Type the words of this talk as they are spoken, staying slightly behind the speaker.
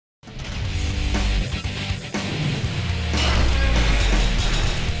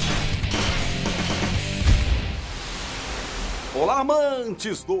Olá,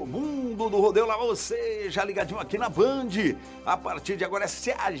 amantes do mundo do rodeio, lá você, já ligadinho aqui na Band. A partir de agora,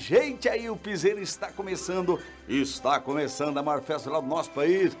 se ajeite aí, o piseiro está começando a maior festa lá do nosso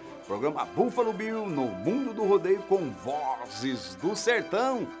país. Programa Búffalo Bill no mundo do rodeio com Vozes do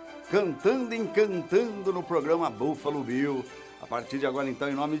Sertão, cantando e encantando no programa Búffalo Bill. A partir de agora, então,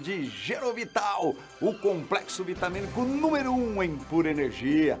 em nome de Gerovital, o complexo vitamínico número 1 em pura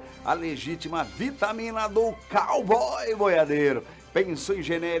energia, a legítima vitamina do cowboy boiadeiro. Pensou em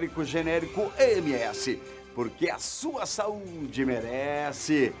genérico MS, porque a sua saúde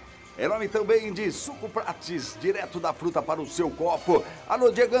merece. Em nome também de Suco Prates, direto da fruta para o seu copo.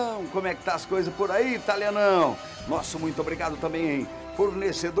 Alô, Diegão, como é que tá as coisas por aí, italianão? Nosso muito obrigado também, hein?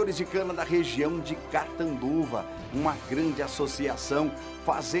 Fornecedores de cana da região de Catanduva, uma grande associação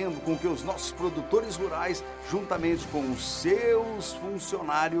fazendo com que os nossos produtores rurais, juntamente com os seus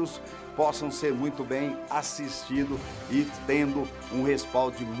funcionários, possam ser muito bem assistidos e tendo um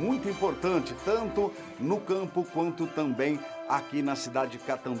respaldo muito importante, tanto no campo quanto também aqui na cidade de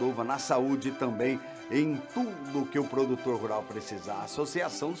Catanduva, na saúde e também em tudo que o produtor rural precisar. A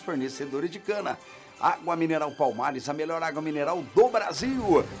Associação dos Fornecedores de Cana. Água Mineral Palmares, a melhor água mineral do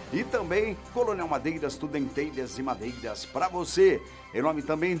Brasil. E também Colonial Madeiras, tudo em telhas e madeiras para você. Em nome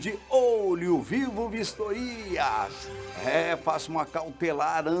também de Olho Vivo Vistorias. Faça uma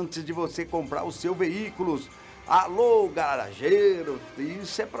cautelar antes de você comprar o seu veículo. Alô, garageiro,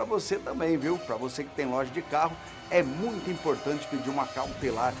 isso é para você também, viu? Para você que tem loja de carro, é muito importante pedir uma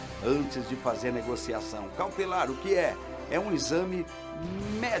cautelar antes de fazer a negociação. Cautelar, o que é? É um exame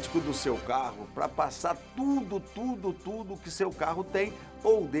médico do seu carro para passar tudo que seu carro tem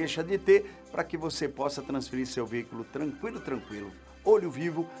ou deixa de ter, para que você possa transferir seu veículo tranquilo. Olho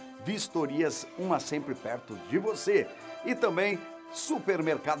Vivo, vistorias, uma sempre perto de você. E também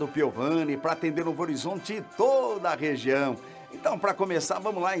Supermercado Piovani, para atender Novo Horizonte e toda a região. Então, para começar,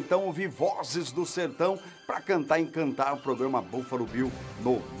 vamos lá então ouvir Vozes do Sertão para cantar e encantar o programa Búffalo Bill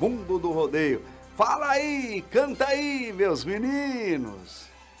no mundo do rodeio. Fala aí, canta aí, meus meninos!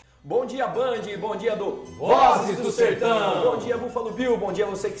 Bom dia, Band, bom dia do Vozes do Sertão! Bom dia, Búffalo Bill, bom dia a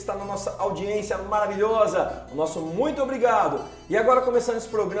você que está na nossa audiência maravilhosa, o nosso muito obrigado! E agora começando esse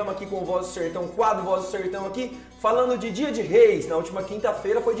programa aqui com o Vozes do Sertão, quadro Vozes do Sertão aqui, falando de Dia de Reis. Na última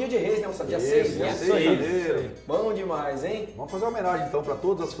quinta-feira foi Dia de Reis, né? Dia 6, né? Isso aí. Bom demais, hein? Vamos fazer uma homenagem então para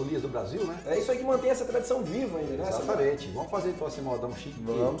todas as folias do Brasil, né? É isso aí que mantém essa tradição viva ainda, né? Exatamente. Vamos fazer então esse modão chique.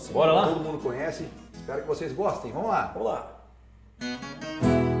 Vamos sim. Bora lá? Todo mundo conhece. Espero que vocês gostem. Vamos lá. Vamos lá.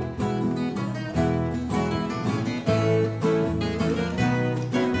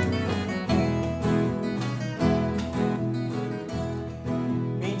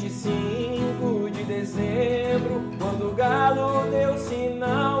 Quando o galo deu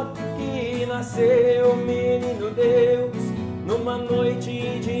sinal que nasceu o menino Deus numa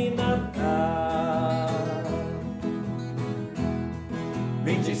noite de Natal.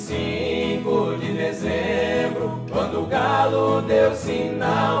 25 de dezembro, quando o galo deu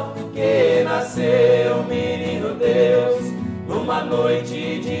sinal que nasceu o menino Deus numa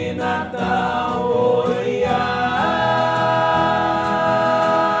noite de Natal.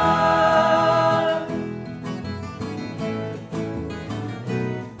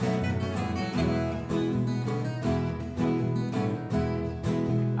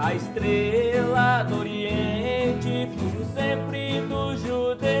 A estrela do Oriente fugiu sempre dos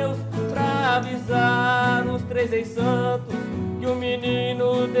judeus pra avisar os três reis santos que o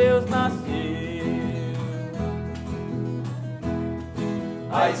menino Deus nasceu.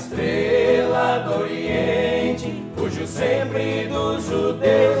 A estrela do Oriente fugiu sempre dos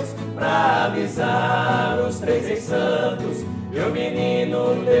judeus pra avisar os três reis santos que o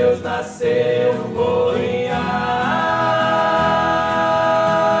menino Deus nasceu.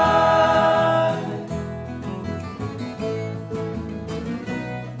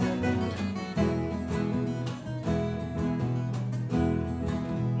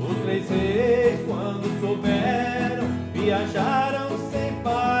 Três reis, quando souberam, viajaram sem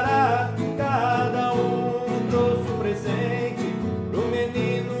parar. Cada um trouxe um presente pro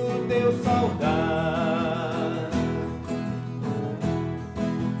menino Deus saudar.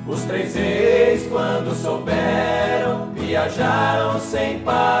 Os três reis, quando souberam, viajaram sem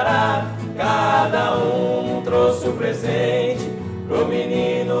parar. Cada um trouxe um presente pro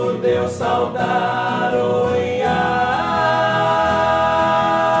menino Deus saudar.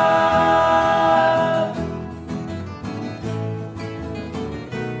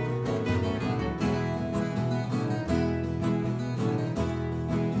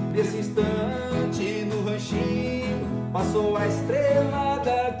 Nesse instante no ranchinho passou a estrela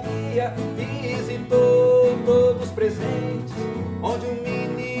da guia, visitou todos os presentes onde um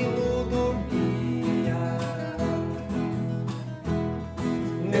menino dormia.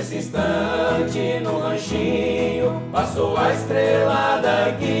 Nesse instante, no ranchinho, passou a estrela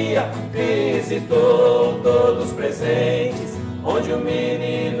da guia, visitou todos os presentes, onde o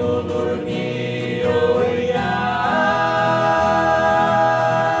menino dormia. Oh, ia.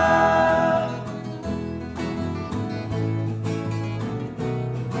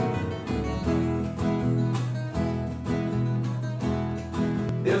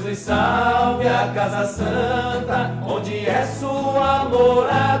 Deus lhe salve a casa santa, onde é sua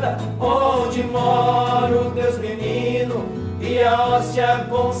morada, onde mora o Deus menino e a hóstia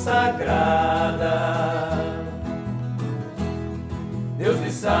consagrada. Deus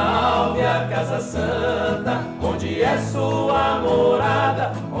lhe salve a casa santa, onde é sua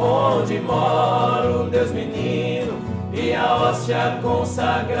morada, onde mora o Deus menino e a hóstia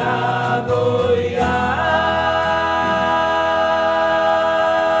consagrada.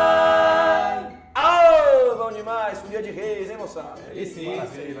 E sim,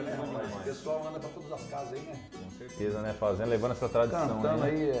 maravilha, né, rapaz? O pessoal anda pra todas as casas aí, né? Com certeza, né? Fazendo, levando essa tradição. Cantando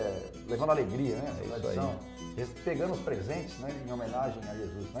aí, né? aí, levando alegria, né? É isso Tradição. Pegando os presentes, né? Em homenagem a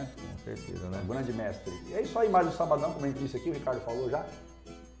Jesus, né? Com certeza, né? O grande mestre. E é isso aí, mais um sabadão, como a gente disse aqui, o Ricardo falou já.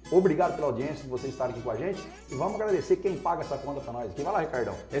 Obrigado pela audiência de vocês estarem aqui com a gente. E vamos agradecer quem paga essa conta pra nós aqui. Vai lá,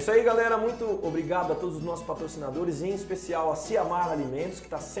 Ricardão. É isso aí, galera. Muito obrigado a todos os nossos patrocinadores, em especial a Ciamar Alimentos, que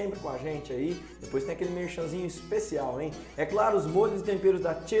está sempre com a gente aí. Depois tem aquele merchanzinho especial, hein? É claro, os molhos e temperos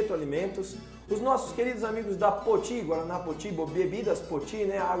da Tieto Alimentos. Os nossos queridos amigos da Poti, Guaraná Poti, Bebidas Poti,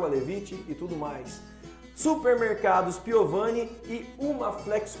 né? Água Levite e tudo mais. Supermercados Piovani e uma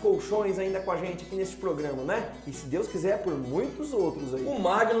Flex Colchões ainda com a gente aqui neste programa, né? E se Deus quiser, por muitos outros aí. O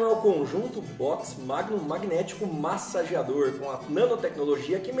Magnum é o conjunto Box Magnum Magnético Massageador com a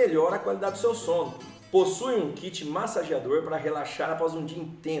nanotecnologia que melhora a qualidade do seu sono. Possui um kit massageador para relaxar após um dia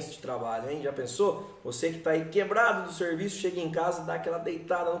intenso de trabalho, hein? Já pensou? Você que está aí quebrado do serviço, chega em casa e dá aquela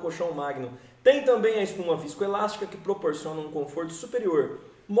deitada no colchão Magnum. Tem também a espuma viscoelástica que proporciona um conforto superior.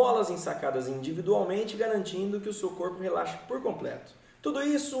 Molas ensacadas individualmente, garantindo que o seu corpo relaxe por completo. Tudo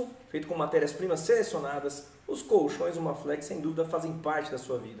isso feito com matérias-primas selecionadas. Os colchões Uma Flex, sem dúvida, fazem parte da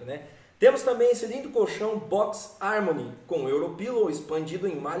sua vida, né? Temos também esse lindo colchão Box Harmony, com Europillow expandido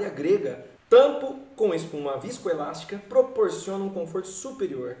em malha grega. Tampo com espuma viscoelástica proporciona um conforto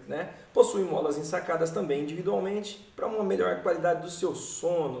superior, né? Possui molas ensacadas também individualmente para uma melhor qualidade do seu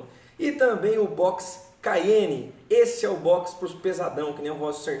sono. E também o Box Cayenne, esse é o box pros pesadão, que nem o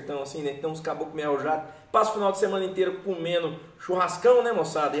Vozes do Sertão, assim, né? Tem uns caboclos meio arrojados, passa o final de semana inteiro comendo churrascão, né,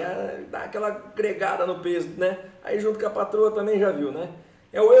 moçada? E dá aquela agregada no peso, né? Aí junto com a patroa também já viu, né?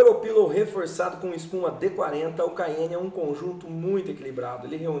 É o Europillow reforçado com espuma D40, o Cayenne é um conjunto muito equilibrado,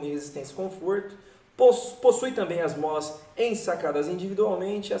 ele reúne resistência e conforto, possui também as molas ensacadas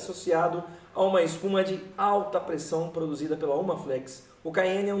individualmente, associado a uma espuma de alta pressão produzida pela Uma Flex. O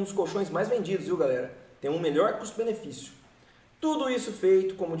Cayenne é um dos colchões mais vendidos, viu, galera? Tem um melhor custo-benefício. Tudo isso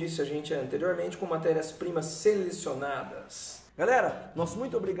feito, como disse a gente anteriormente, com matérias-primas selecionadas. Galera, nosso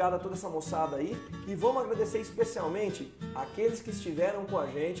muito obrigado a toda essa moçada aí e vamos agradecer especialmente aqueles que estiveram com a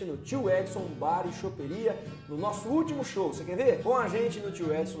gente no Tio Edson Bar e Choperia no nosso último show. Você quer ver? Com a gente no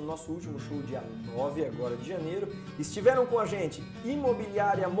Tio Edson no nosso último show, dia 9 agora de janeiro. Estiveram com a gente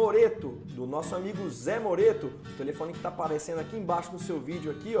Imobiliária Moreto, do nosso amigo Zé Moreto. O telefone que está aparecendo aqui embaixo no seu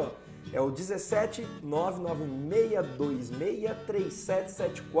vídeo aqui, ó. É o 17 99626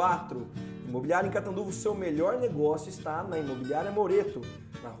 3774. Imobiliária em Catanduva, o seu melhor negócio está na Imobiliária Moreto,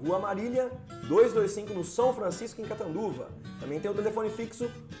 na Rua Marília 225, no São Francisco, em Catanduva. Também tem o telefone fixo,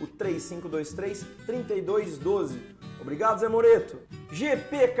 o 3523-3212. Obrigado, Zé Moreto.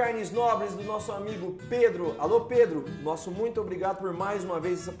 GP Carnes Nobres, do nosso amigo Pedro. Alô, Pedro, nosso muito obrigado por mais uma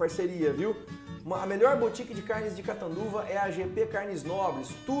vez essa parceria, viu? A melhor boutique de carnes de Catanduva é a GP Carnes Nobres,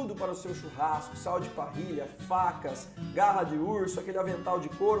 tudo para o seu churrasco, sal de parrilha, facas, garra de urso, aquele avental de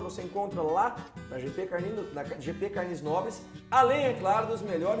couro, você encontra lá na GP Carnes Nobres, além, é claro, dos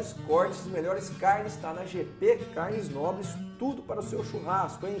melhores cortes, das melhores carnes, está na GP Carnes Nobres, tudo para o seu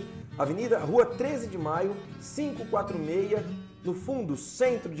churrasco, hein? Rua 13 de Maio, 546, no fundo,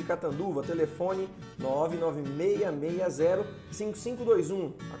 centro de Catanduva, telefone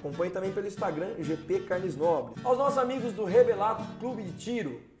 996605521. Acompanhe também pelo Instagram, GP Carnes Nobres. Aos nossos amigos do Rebelato Clube de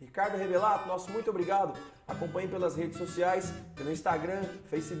Tiro, Ricardo Rebelato, nosso muito obrigado. Acompanhe pelas redes sociais, pelo Instagram,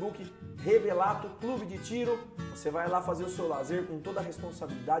 Facebook, Rebelato Clube de Tiro. Você vai lá fazer o seu lazer com toda a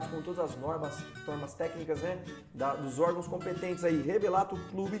responsabilidade, com todas as normas técnicas, né, dos órgãos competentes aí, Rebelato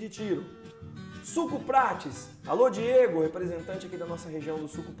Clube de Tiro. Suco Prates. Alô, Diego, representante aqui da nossa região do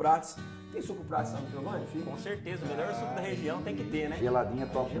Suco Prates. Tem Suco Prates lá no Giovanni, filho? Com certeza, o melhor suco da região tem que ter, né? Geladinha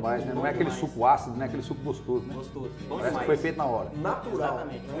top demais, né? Não é aquele suco ácido, não é aquele suco gostoso, né? Gostoso. Bom Parece que demais. foi feito na hora. Natural.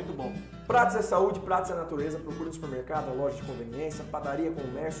 Exatamente, muito bom. Prates é saúde, Prates é natureza. Procure no supermercado, loja de conveniência, padaria,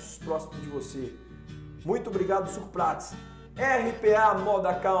 comércios próximos de você. Muito obrigado, Suco Prates. RPA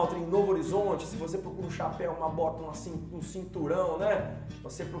Moda Country em Novo Horizonte. Se você procura um chapéu, uma bota, um cinturão, né?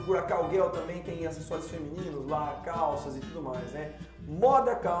 Você procura Calguel também, tem acessórios femininos lá, calças e tudo mais, né?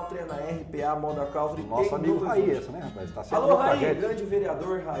 Moda Country é na RPA Moda Country. Nosso amigo Raí, essa, né, rapaz? Tá Alô, Raí, grande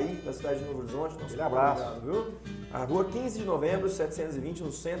vereador Raí da cidade de Novo Horizonte. Aquele abraço. Obrigado, viu? A rua 15 de novembro, 720,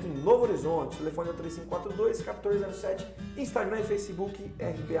 no centro, em Novo Horizonte. O telefone é 3542-1407. Instagram e Facebook,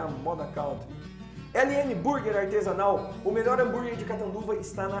 RPA Moda Country. LM Burger Artesanal, o melhor hambúrguer de Catanduva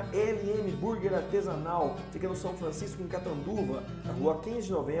está na LM Burger Artesanal. Fica no São Francisco, em Catanduva, na rua 15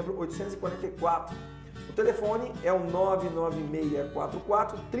 de novembro, 844. O telefone é o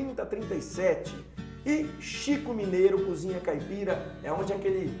 99644-3037. E Chico Mineiro, Cozinha Caipira, é onde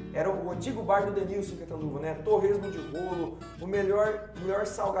era o antigo bar do Denilson em Catanduva, né? Torresmo de rolo, o melhor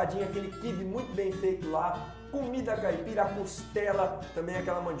salgadinho, aquele quibe muito bem feito lá. Comida caipira, a costela, também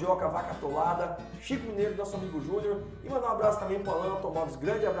aquela mandioca, a vaca atolada. Chico Mineiro, nosso amigo Júnior. E mandar um abraço também pro Alan Automóveis.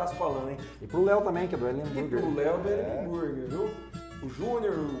 Grande abraço pro Alan, hein? E pro Léo também, que é do LM Burger. E pro Léo do LM Burger, viu? O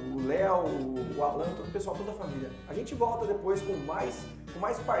Júnior, o Léo, o Alan, todo o pessoal, toda a família. A gente volta depois com mais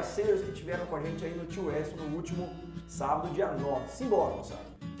parceiros que tiveram com a gente aí no Tio West no último sábado, dia 9. Simbora,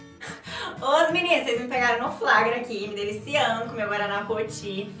 moçada. Os meninos, vocês me pegaram no flagra aqui, me deliciando com meu Guaraná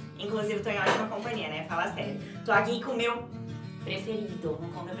Poti. Inclusive, tô em ótima companhia, né? Fala sério. Tô aqui com o meu preferido, não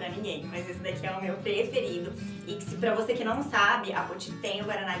conta pra ninguém, mas esse daqui é o meu preferido. E que, se pra você que não sabe, a Poti tem o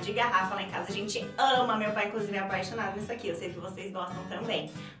Guaraná de garrafa lá em casa. A gente ama, meu pai inclusive é apaixonado nisso aqui. Eu sei que vocês gostam também.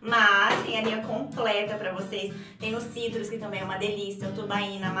 Mas tem a linha completa pra vocês. Tem o Citrus, que também é uma delícia, o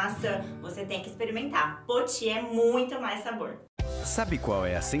Tubaína, a maçã. Você tem que experimentar. Poti é muito mais sabor. Sabe qual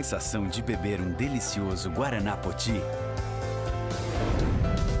é a sensação de beber um delicioso Guaraná Poti?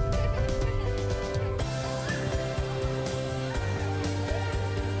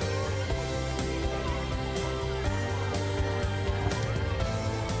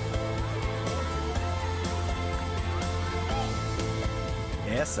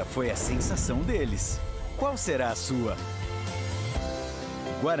 Essa foi a sensação deles. Qual será a sua?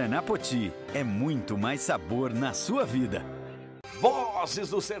 Guaraná Poti é muito mais sabor na sua vida.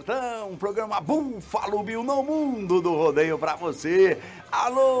 Vozes do Sertão, programa Búffalo no mundo do rodeio pra você.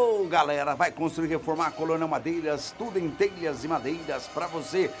 Alô, galera, vai construir e reformar a Colônia Madeiras, tudo em telhas e madeiras pra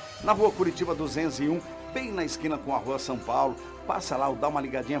você. Na rua Curitiba 201, bem na esquina com a rua São Paulo. Passa lá, dá uma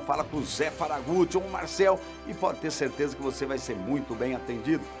ligadinha, fala com o Zé Faragutti ou o Marcel e pode ter certeza que você vai ser muito bem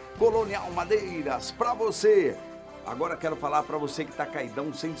atendido. Colonial Madeiras pra você. Agora quero falar para você que tá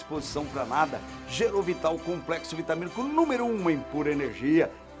caidão, sem disposição para nada. Gerovital Complexo Vitamínico número 1 em pura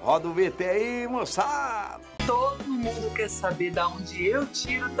energia. Roda o VT aí, moçada! Todo mundo quer saber de onde eu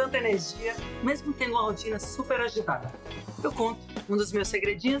tiro tanta energia, mesmo tendo uma rotina super agitada. Eu conto, um dos meus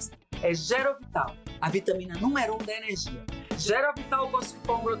segredinhos é Gerovital, a vitamina número 1 da energia. Gerovital possui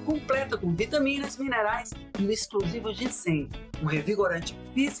fórmula completa com vitaminas, minerais e o exclusivo ginseng, um revigorante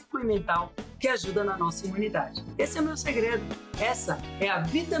físico e mental que ajuda na nossa imunidade. Esse é o meu segredo. Essa é a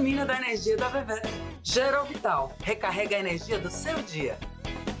vitamina da energia da Vevé. Gerovital, recarrega a energia do seu dia.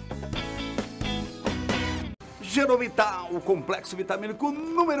 Gerovital, o complexo vitamínico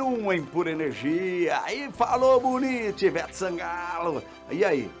número 1 em pura energia. Aí falou bonito, Ivete Sangalo. E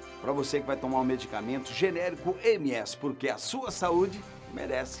aí, para você que vai tomar um medicamento genérico MS, porque a sua saúde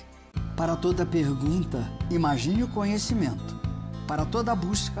merece. Para toda pergunta, imagine o conhecimento. Para toda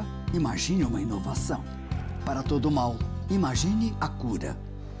busca, imagine uma inovação. Para todo mal, imagine a cura.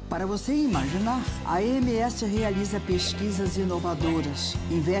 Para você imaginar, a EMS realiza pesquisas inovadoras,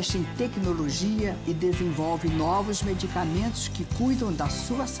 investe em tecnologia e desenvolve novos medicamentos que cuidam da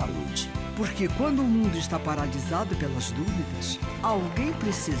sua saúde. Porque quando o mundo está paralisado pelas dúvidas, alguém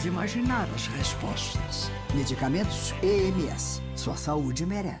precisa imaginar as respostas. Medicamentos EMS. Sua saúde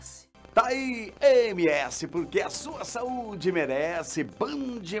merece. Tá aí, EMS, porque a sua saúde merece.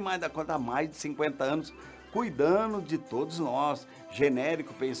 Band mais da conta há mais de 50 anos, cuidando de todos nós.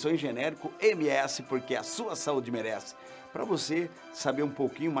 Genérico, pensou em genérico, MS, porque a sua saúde merece. Para você saber um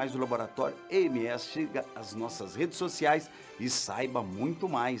pouquinho mais do laboratório EMS, chega às nossas redes sociais e saiba muito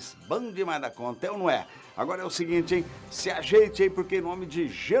mais. Bom demais da conta, é ou não é? Agora é o seguinte, hein? Se ajeite aí, porque em nome de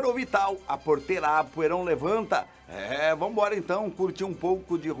Gerovital, a porteira abre, poeirão levanta. Vambora então, curtir um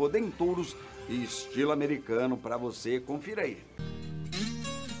pouco de Rodentouros e estilo americano para você. Confira aí.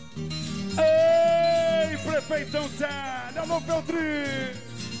 prefeitão Célio, alô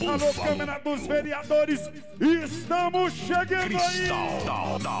Feltrin. Alô, Câmara dos Vereadores, estamos chegando aí!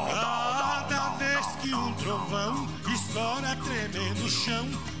 Cada vez que um trovão estoura tremendo o chão,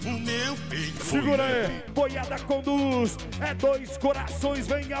 o meu peito... Segura aí, boiada conduz, é 2 corações,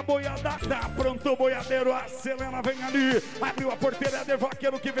 vem a boiada, tá pronto o boiadeiro, a Selena vem ali, abriu a porteira, é de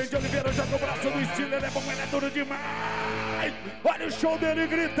vaqueiro que vem de Oliveira, joga o braço do estilo, ele é bom, ele é duro demais! Olha o show dele,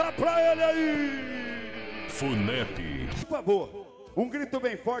 grita pra ele aí! FUNEP. Por favor. Um grito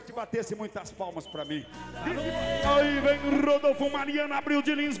bem forte, batesse muitas palmas pra mim. Aí vem Rodolfo Mariano, abriu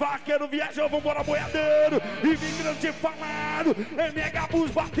de Lins, vaqueiro, viajou, vambora boiadeiro. E vem grande falado, Mega Bus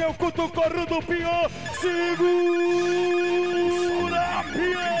bateu, cutucou, do pior. Segura,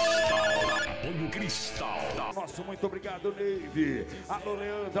 pior. Apoio Cristal. Nosso muito obrigado, Neive. Alô,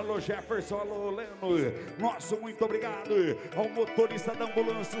 Leandro, alô, Jefferson, alô, Leno. Nosso muito obrigado ao motorista da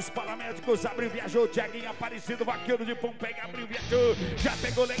ambulância, os paramédicos. Abriu, viajou, Tiaguinho Aparecido, vaqueiro de Pompeia, abriu, viajou. Já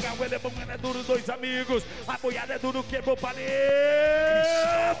pegou legal, ele é bom, ele é duro, 2 amigos. A boiada é duro, quebrou paleta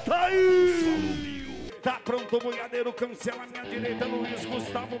aí. Tá pronto o boiadeiro, cancela a minha direita, Luiz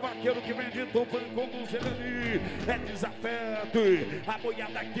Gustavo, vaqueiro que vem de Tupã, conduz ele ali, é desafeto, a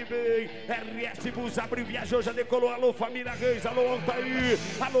boiada que vem, RS Bus, abriu, viajou, já decolou, alô família Reis, alô Altair,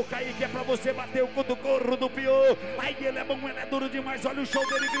 alô Kaique, é pra você bater o cutucorro do pior, aí ele é bom, ele é duro demais, olha o show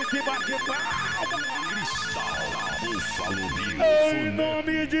dele, grita e bate palma. Cristal, Búffalo Bill. Em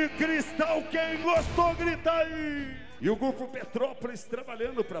nome de Cristal, quem gostou, grita aí. E o Grupo Petrópolis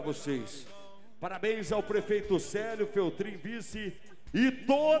trabalhando pra vocês. Parabéns ao prefeito Célio, Feltrin, vice e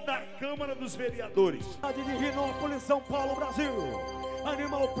toda a Câmara dos Vereadores. De Rinópolis, São Paulo, Brasil.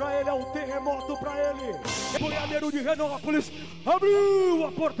 Animal pra ele, é o terremoto pra ele. Boiadeiro de Renópolis, abriu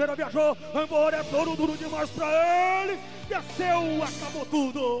a porteira, viajou, embora, é duro demais pra ele. Desceu, acabou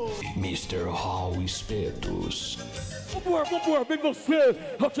tudo. Mr. Hall Espetos. Vambora, vem você,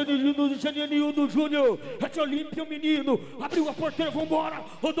 Janinho do Júnior, é de Olímpio, menino, abriu a porteira, vambora,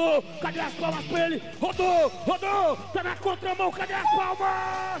 rodou, cadê as palmas pra ele, rodou, tá na contramão, cadê as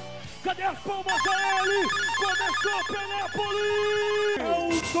palmas? Cadê as palmas a ele? Começou Penápolis! É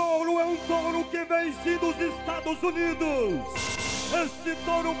um touro que vem dos Estados Unidos. Esse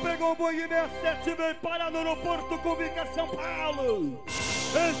touro pegou o Boeing 67 e veio parar no aeroporto com Vica, São Paulo.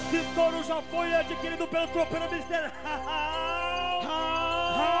 Este touro já foi adquirido pelo tropeiro Mister.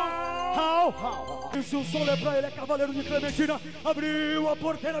 Isso o som é pra ele, é cavaleiro de Clementina. Abriu a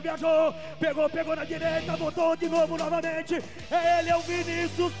porteira, viajou, pegou na direita, voltou de novo novamente. Ele é o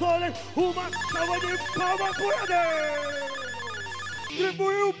Vinícius Soler, uma salva de palmas pro ele.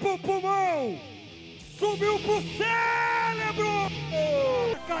 Distribuiu pro pulmão, subiu pro cérebro.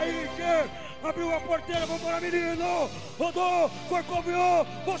 Kaique abriu a porteira, vambora menino, rodou, foi, conviou,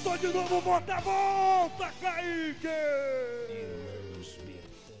 botou de novo, volta, Kaique!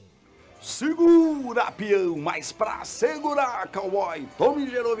 Segura, peão, mas pra segurar, cowboy, tome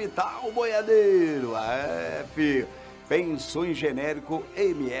Gerovital, boiadeiro. É, filho, pensou em genérico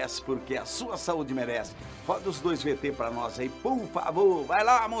MS, porque a sua saúde merece. Roda os 2 VT pra nós aí, por favor, vai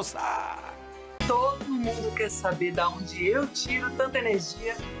lá, moçada! Todo mundo quer saber de onde eu tiro tanta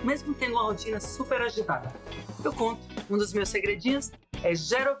energia, mesmo tendo uma rotina super agitada. Eu conto, um dos meus segredinhos é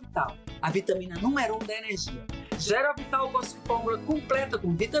Gerovital, a vitamina número 1 da energia. Gerovital possui fórmula completa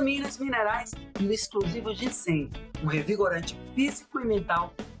com vitaminas, minerais e o exclusivo ginseng, um revigorante físico e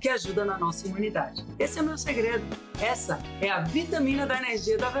mental que ajuda na nossa imunidade. Esse é o meu segredo. Essa é a vitamina da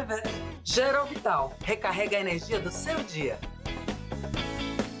energia da Vevé. Gerovital, recarrega a energia do seu dia.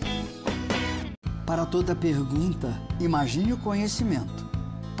 Para toda pergunta, imagine o conhecimento.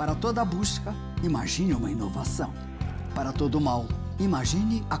 Para toda busca, imagine uma inovação. Para todo mal,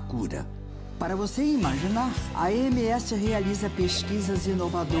 imagine a cura. Para você imaginar, a EMS realiza pesquisas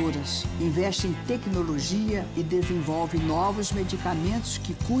inovadoras, investe em tecnologia e desenvolve novos medicamentos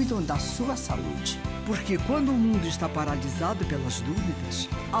que cuidam da sua saúde. Porque quando o mundo está paralisado pelas dúvidas,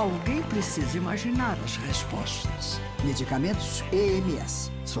 alguém precisa imaginar as respostas. Medicamentos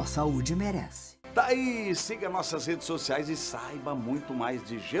EMS. Sua saúde merece. Daí, siga nossas redes sociais e saiba muito mais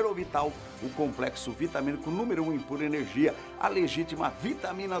de Gerovital, o complexo vitamínico número 1 em pura energia, a legítima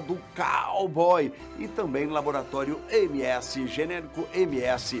vitamina do cowboy e também laboratório MS, genérico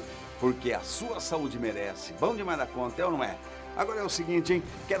MS, porque a sua saúde merece. Bom demais da conta, é ou não é? Agora é o seguinte, hein?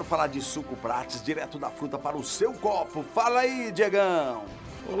 Quero falar de suco Prates, direto da fruta para o seu copo. Fala aí, Diegão!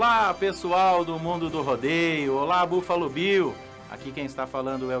 Olá, pessoal do mundo do rodeio. Olá, Búffalo Bill. Aqui quem está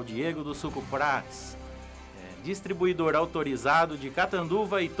falando é o Diego do Suco Prates, distribuidor autorizado de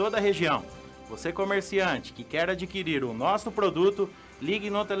Catanduva e toda a região. Você comerciante que quer adquirir o nosso produto, ligue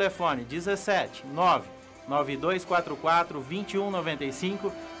no telefone 17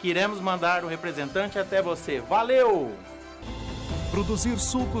 9244-2195, que iremos mandar o representante até você. Valeu! Produzir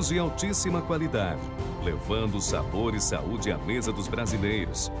sucos de altíssima qualidade, levando sabor e saúde à mesa dos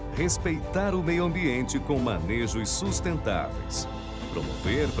brasileiros. Respeitar o meio ambiente com manejos sustentáveis.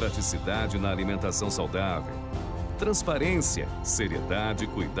 Promover praticidade na alimentação saudável. Transparência, seriedade e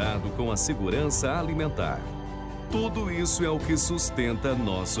cuidado com a segurança alimentar. Tudo isso é o que sustenta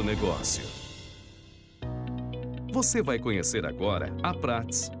nosso negócio. Você vai conhecer agora a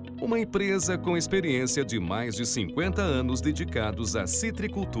Prats, uma empresa com experiência de mais de 50 anos dedicados à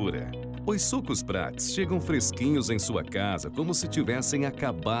citricultura. Os sucos Prats chegam fresquinhos em sua casa como se tivessem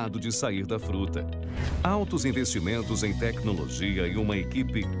acabado de sair da fruta. Altos investimentos em tecnologia e uma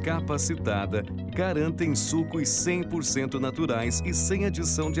equipe capacitada garantem sucos 100% naturais e sem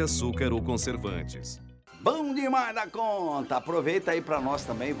adição de açúcar ou conservantes. Bom demais da conta! Aproveita aí para nós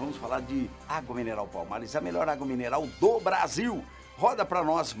também, vamos falar de água mineral Palmares, a melhor água mineral do Brasil. Roda para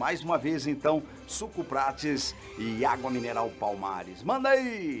nós mais uma vez então, suco Prates e água mineral Palmares. Manda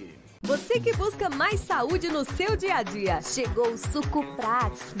aí! Você que busca mais saúde no seu dia a dia, chegou o suco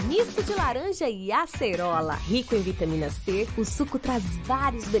Prates, misto de laranja e acerola. Rico em vitamina C, o suco traz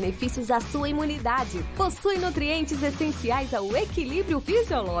vários benefícios à sua imunidade. Possui nutrientes essenciais ao equilíbrio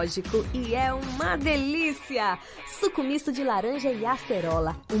fisiológico e é uma delícia! Suco misto de laranja e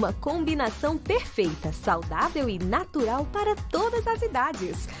acerola, uma combinação perfeita, saudável e natural para todas as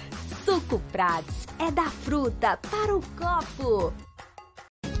idades. Suco Prates é da fruta para o copo.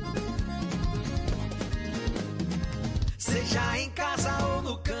 Seja em casa ou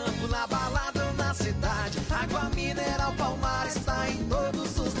no campo, na balada ou na cidade, água mineral Palmares está em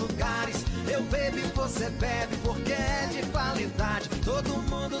todos os lugares. Eu bebo e você bebe porque é de qualidade. Todo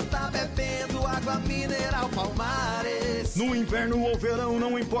mundo tá bebendo água mineral Palmares. No inverno ou verão,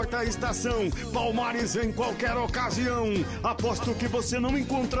 não importa a estação, Palmares em qualquer ocasião. Aposto que você não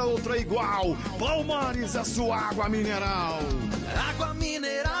encontra outra igual. Palmares, a sua água mineral. Água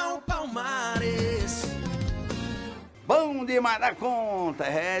mineral Palmares. Bom demais da conta!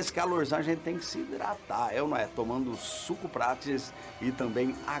 Esse calorzão a gente tem que se hidratar, não é? Tomando suco Prates e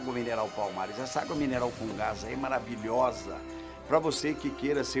também água mineral Palmares. Essa água mineral com gás aí é maravilhosa. Para você que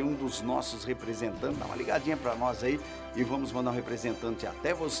queira ser um dos nossos representantes, dá uma ligadinha para nós aí e vamos mandar um representante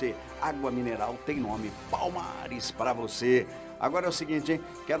até você. Água mineral tem nome Palmares para você. Agora é o seguinte, hein?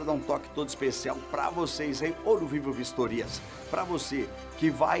 Quero dar um toque todo especial para vocês aí, Ouro Vivo Vistorias. Para você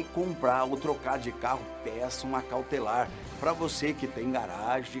que vai comprar ou trocar de carro, peça uma cautelar. Para você que tem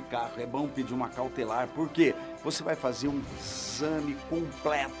garagem de carro, é bom pedir uma cautelar, porque você vai fazer um exame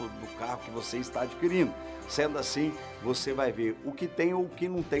completo do carro que você está adquirindo. Sendo assim, você vai ver o que tem ou o que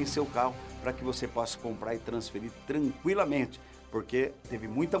não tem em seu carro, para que você possa comprar e transferir tranquilamente. Porque teve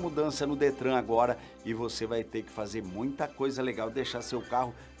muita mudança no Detran agora e você vai ter que fazer muita coisa legal, deixar seu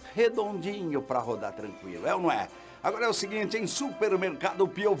carro redondinho para rodar tranquilo, é ou não é? Agora é o seguinte, em Supermercado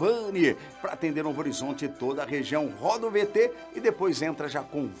Piovani, para atender Novo Horizonte e toda a região, roda o VT e depois entra já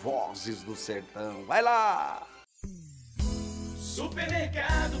com Vozes do Sertão. Vai lá!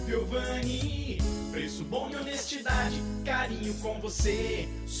 Supermercado Piovani, preço bom e honestidade, carinho com você.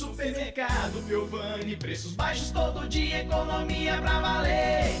 Supermercado Piovani, preços baixos todo dia, economia pra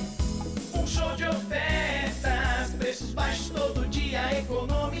valer. Um show de ofertas, preços baixos todo dia,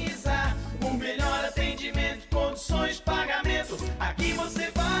 economizar. O melhor atendimento, condições de pagamento, aqui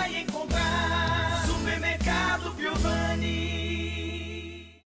você vai encontrar. Supermercado Piovani.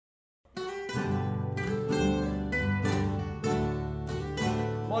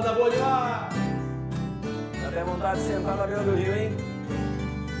 Moda boa demais! Dá até vontade de sentar na beira do rio, hein?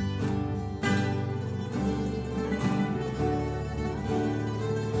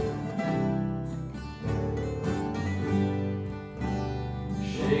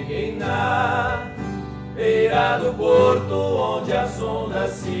 Cheguei na beira do porto, onde as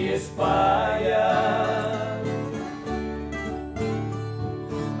ondas se espalham.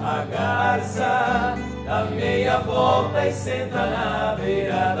 A garça dá meia volta e senta na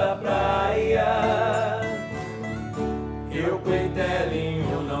beira da praia. E o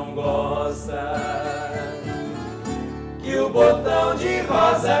coitelinho não gosta que o botão de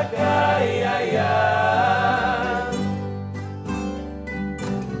rosa cai, ai, ai.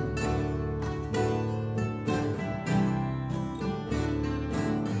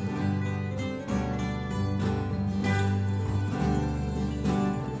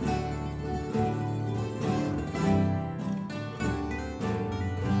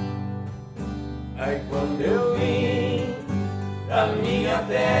 Aí quando eu vim da minha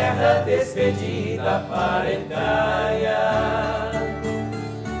terra, despedida para a Itália,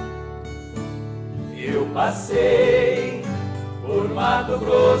 eu passei por Mato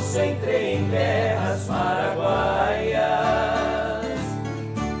Grosso, entrei em terras paraguaias.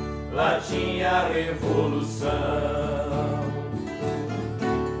 Lá tinha a revolução.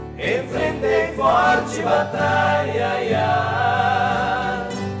 Enfrentei forte batalha, ia.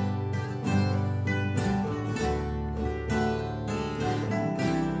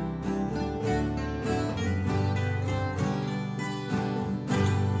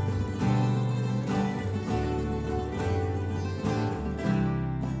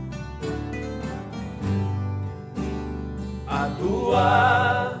 A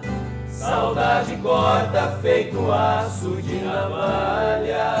tua saudade corta feito aço de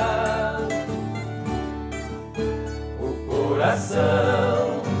navalha. O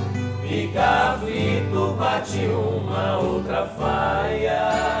coração fica aflito, bate uma outra faia.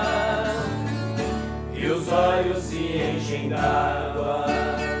 E os olhos se enchem d'água.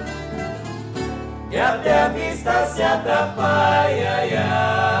 E até a vista se atrapalha.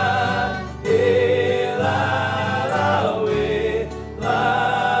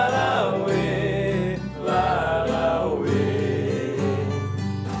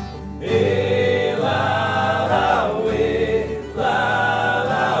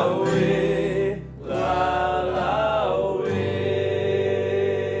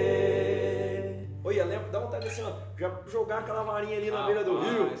 Jogar aquela varinha ali na beira do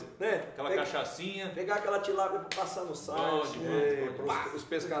rio, né? Aquela cachaçinha. Pegar aquela tilápia pra passar no site. Os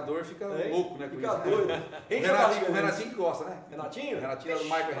pescadores ficam loucos, né? Fica doido. O Renatinho que gosta, né? Renatinho? Renatinho do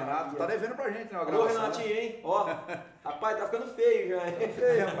Michael Renato. Tá devendo pra gente, né? Alô, Renatinho, hein? Ó, rapaz, tá ficando feio já, hein? Tá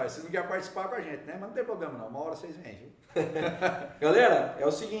feio, rapaz. Você não quer participar com a gente, né? Mas não tem problema não. Uma hora vocês vêm, viu? Galera, é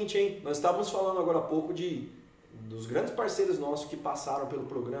o seguinte, hein? Nós estávamos falando agora há pouco dos grandes parceiros nossos que passaram pelo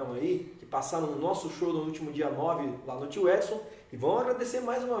programa aí, que passaram no nosso show no último dia 9 lá no Tio Edson, e vamos agradecer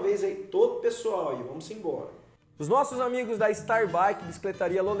mais uma vez aí todo o pessoal aí, vamos embora. Os nossos amigos da Star Bike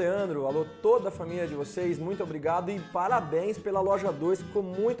Bicicletaria, alô Leandro, alô toda a família de vocês, muito obrigado e parabéns pela loja 2, ficou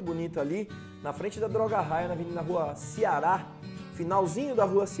muito bonita ali, na frente da Droga Raia, na Rua Ceará, finalzinho da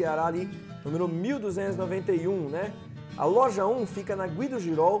Rua Ceará ali, número 1291, né? A loja 1 fica na Guido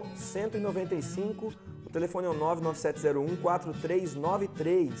Girol, 195, o telefone é o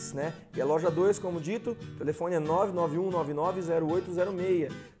 99701-4393, né? E a loja 2, como dito, o telefone é 991990806. Você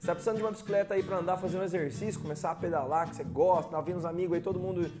está precisando de uma bicicleta aí para andar, fazer um exercício, começar a pedalar, que você gosta, tá vendo os amigos aí, todo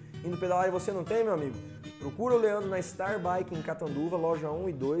mundo indo pedalar e você não tem, meu amigo? Procura o Leandro na Star Bike em Catanduva, loja 1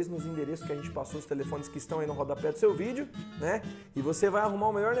 e 2, nos endereços que a gente passou, os telefones que estão aí no rodapé do seu vídeo, né? E você vai arrumar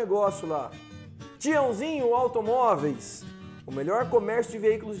o melhor negócio lá. Tiãozinho Automóveis, o melhor comércio de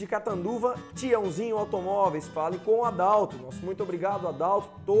veículos de Catanduva, Tiãozinho Automóveis. Fale com o Adalto. Nosso muito obrigado, Adalto,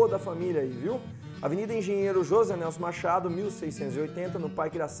 toda a família aí, viu? Avenida Engenheiro José Nelson Machado, 1680, no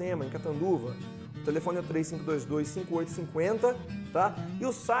Parque Iracema, em Catanduva. O telefone é 3522-5850, tá? E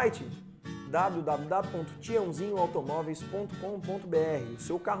o site www.tiãozinhoautomóveis.com.br. O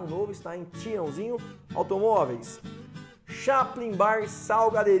seu carro novo está em Tiãozinho Automóveis. Chaplin Bar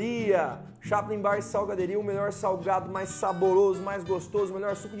Salgaderia. Chaplin Bar Salgaderia, o melhor salgado, mais saboroso, mais gostoso, o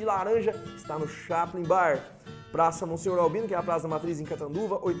melhor suco de laranja está no Chaplin Bar. Praça Monsenhor Albino, que é a Praça da Matriz em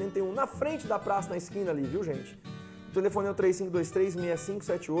Catanduva, 81, na frente da praça, na esquina ali, viu, gente? O telefone é o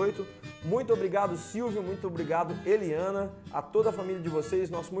 3523-6578. Muito obrigado, Silvio, muito obrigado, Eliana, a toda a família de vocês,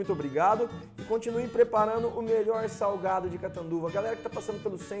 nosso muito obrigado. E continuem preparando o melhor salgado de Catanduva. A galera que tá passando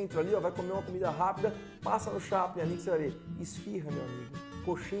pelo centro ali, ó, vai comer uma comida rápida, passa no Chaplin ali que você vai ver. Esfirra, meu amigo,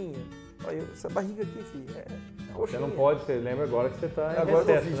 coxinha. Olha, essa barriga aqui, filho, você não pode, você lembra agora que você tá em agora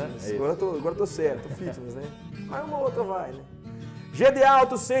recesso, tô né? É agora tô certo, tô fitness, né? Mas uma outra vai, né? GDA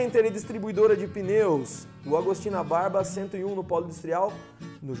Auto Center e distribuidora de pneus. O Agostina Barba, 101 no Polo Industrial,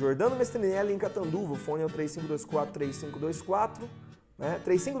 no Jordano Mestrinelli, em Catanduva. O fone é o 3524-3524, né?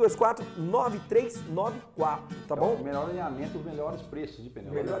 3524-9394, tá bom? O melhor alinhamento, os melhores preços de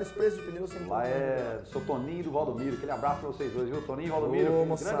pneus. Melhores preços de pneus sem lá é sou Toninho e do Valdomiro. Aquele abraço pra vocês dois, viu? Toninho e Valdomiro,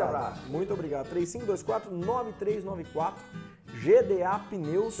 um grande abraço. Muito obrigado. 3524-9394, GDA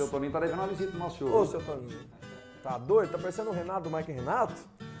Pneus. O seu Toninho tá devendo uma visita no nosso show. Ô, seu Toninho, tá doido? Tá parecendo o Renato do Michael Renato?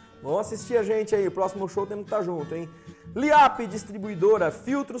 Vamos assistir a gente aí, o próximo show temos que estar junto, hein? Liap Distribuidora,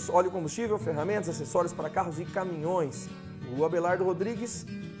 filtros, óleo combustível, ferramentas, acessórios para carros e caminhões. O Abelardo Rodrigues,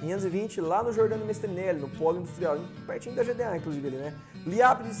 520, lá no Jordano Mestrinelli, no Polo Industrial, pertinho da GDA, inclusive, ali, né?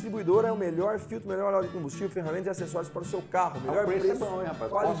 Liap Distribuidora é o melhor filtro, melhor óleo de combustível, ferramentas e acessórios para o seu carro. Melhor preço é bom, hein,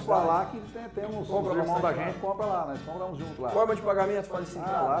 rapaz? Posso falar que temos os irmãos da gente, compra lá, nós compramos junto lá. Forma de pagamento, fale assim.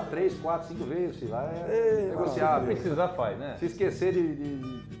 Lá, 3, 4, 5 vezes, filho, lá é negociável. Se precisar, faz, né? Se esquecer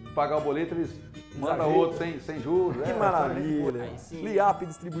de pagar o boleto, eles mandam outro sem juros. Que maravilha. Liap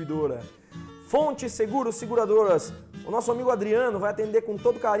Distribuidora. Fonte Seguros Seguradoras. O nosso amigo Adriano vai atender com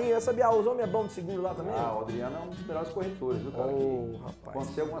todo carinho. Essa os homens é bom de seguro lá também? O Adriano é um dos melhores corretores, viu, cara? Rapaz.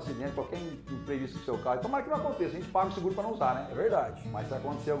 Acontecer algum acidente, qualquer imprevisto com o seu carro, tomara que não aconteça, a gente paga o seguro para não usar, né? É verdade. Mas se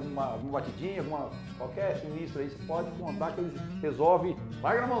acontecer alguma batidinha, qualquer sinistro aí, você pode contar que eles resolvem,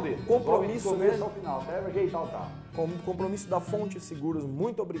 larga na mão dele. Compromisso, né? Ao final, até ajeitar o carro. Compromisso da Fonte Seguros,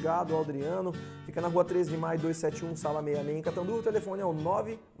 muito obrigado ao Adriano. Fica na rua 13 de maio, 271, sala 66 em Catanduva. O telefone é o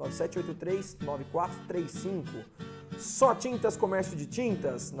 99783-9435. Só Tintas Comércio de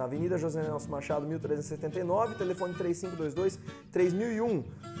Tintas, na Avenida José Nelson Machado, 1379, telefone 3522-3001.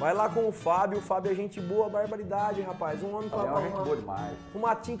 Vai lá com o Fábio é gente boa, barbaridade, rapaz. Um homem pra gente boa demais.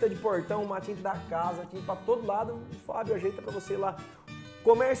 Uma tinta de portão, uma tinta da casa, tinta pra todo lado. O Fábio ajeita pra você lá.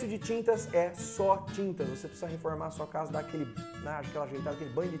 Comércio de tintas é Só Tintas. Você precisa reformar a sua casa, dar aquela ajeitada,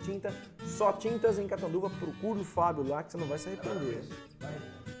 aquele banho de tinta. Só Tintas em Catanduva. Procura o Fábio lá que você não vai se arrepender.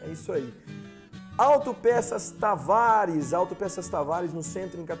 É isso aí. Autopeças Tavares no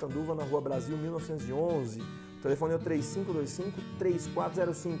centro em Catanduva, na Rua Brasil 1911. O telefone é o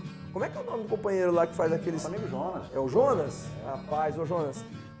 3525-3405. Como é que é o nome do companheiro lá que faz aqueles... Amigo Jonas. É o Jonas? Rapaz, ô Jonas,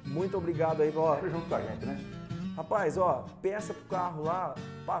 muito obrigado aí. Sempre junto com a gente, né? Rapaz, peça pro carro lá,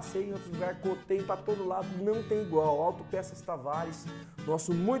 passei em outros lugares, cotei pra todo lado, não tem igual. Autopeças Tavares,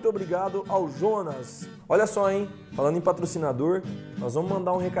 nosso muito obrigado ao Jonas. Olha só, hein, falando em patrocinador, nós vamos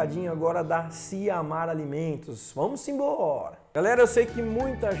mandar um recadinho agora da Ciamar Alimentos. Vamos embora. Galera, eu sei que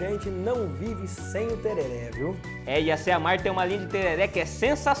muita gente não vive sem o tereré, viu? E a Ciamar tem uma linha de tereré que é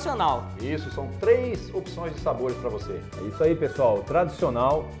sensacional. Isso, são 3 opções de sabores para você. É isso aí, pessoal. O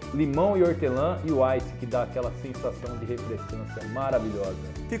tradicional, limão e hortelã e o ice, que dá aquela sensação de refrescância maravilhosa.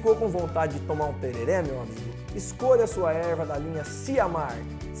 Ficou com vontade de tomar um tereré, meu amigo? Escolha a sua erva da linha Ciamar.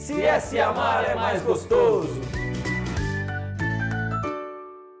 Se é Ciamar, é mais gostoso.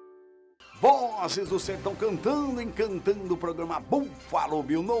 Vozes do Sertão cantando, encantando o programa Búffalo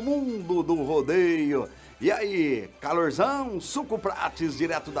no mundo do rodeio. E aí, calorzão, suco prates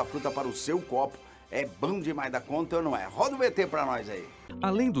direto da fruta para o seu copo. É bom demais da conta ou não é? Roda o VT pra nós aí.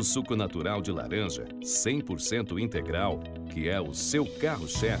 Além do suco natural de laranja, 100% integral, que é o seu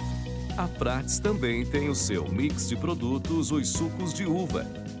carro-chefe, a Prates também tem o seu mix de produtos, os sucos de uva,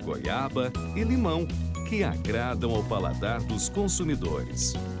 goiaba e limão, que agradam ao paladar dos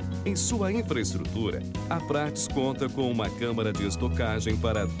consumidores. Em sua infraestrutura, a Prates conta com uma câmara de estocagem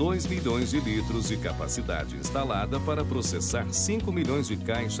para 2 milhões de litros de capacidade instalada para processar 5 milhões de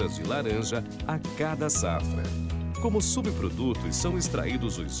caixas de laranja a cada safra. Como subprodutos, são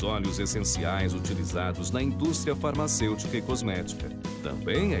extraídos os óleos essenciais utilizados na indústria farmacêutica e cosmética.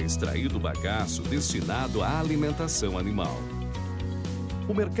 Também é extraído o bagaço destinado à alimentação animal.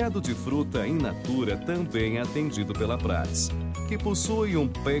 O mercado de fruta in natura também é atendido pela Prates, que possui um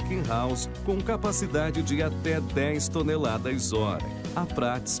packing house com capacidade de até 10 toneladas hora. A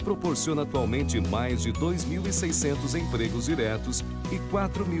Prates proporciona atualmente mais de 2.600 empregos diretos e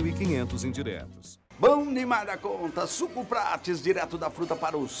 4.500 indiretos. Bom demais da conta, suco Prates, direto da fruta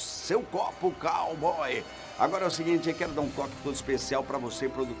para o seu copo, cowboy. Agora é o seguinte, eu quero dar um toque todo especial para você,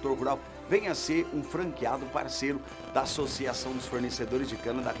 produtor rural. Venha ser um franqueado parceiro da Associação dos Fornecedores de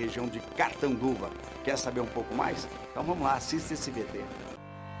Cana da região de Catanduva. Quer saber um pouco mais? Então vamos lá, assista esse VT.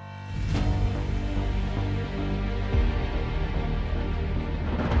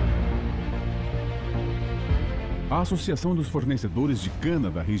 A Associação dos Fornecedores de Cana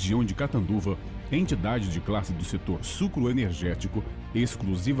da região de Catanduva, entidade de classe do setor sucroenergético,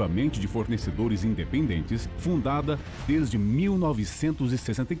 exclusivamente de fornecedores independentes, fundada desde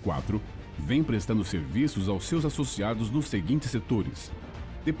 1964, vem prestando serviços aos seus associados nos seguintes setores: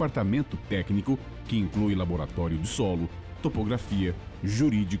 departamento técnico, que inclui laboratório de solo, topografia,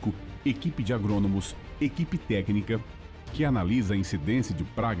 jurídico, equipe de agrônomos, equipe técnica, que analisa a incidência de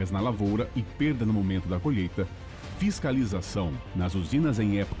pragas na lavoura e perda no momento da colheita, fiscalização nas usinas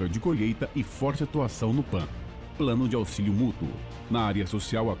em época de colheita e forte atuação no PAN. Plano de auxílio mútuo. Na área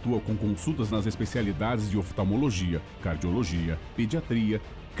social atua com consultas nas especialidades de oftalmologia, cardiologia, pediatria,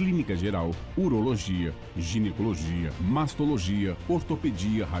 clínica geral, urologia, ginecologia, mastologia,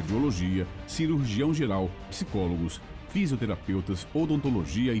 ortopedia, radiologia, cirurgião geral, psicólogos, fisioterapeutas,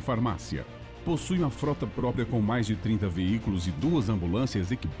 odontologia e farmácia. Possui uma frota própria com mais de 30 veículos e 2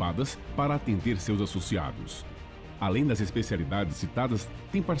 ambulâncias equipadas para atender seus associados. Além das especialidades citadas,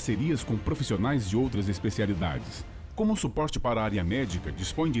 tem parcerias com profissionais de outras especialidades. Como suporte para a área médica,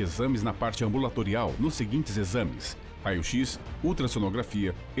 dispõe de exames na parte ambulatorial nos seguintes exames: raio-x,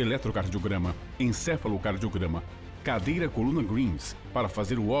 ultrassonografia, eletrocardiograma, encefalocardiograma, cadeira coluna Greens para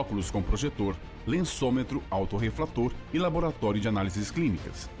fazer o óculos com projetor, lençômetro autorrefrator e laboratório de análises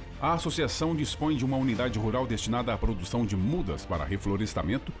clínicas. A associação dispõe de uma unidade rural destinada à produção de mudas para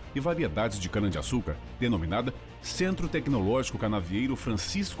reflorestamento e variedades de cana-de-açúcar, denominada Centro Tecnológico Canavieiro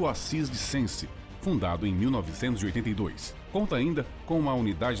Francisco Assis de Sense, fundado em 1982. Conta ainda com uma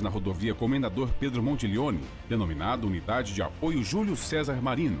unidade na rodovia Comendador Pedro Montiglione, denominada Unidade de Apoio Júlio César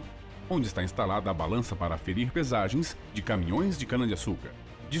Marino, onde está instalada a balança para aferir pesagens de caminhões de cana-de-açúcar.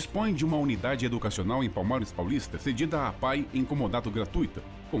 Dispõe de uma unidade educacional em Palmares Paulista, cedida à PAI em comodato gratuita,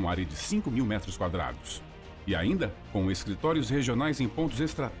 com área de 5.000 metros quadrados. E ainda com escritórios regionais em pontos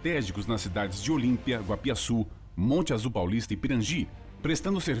estratégicos nas cidades de Olímpia, Guapiaçu, Monte Azul Paulista e Pirangi,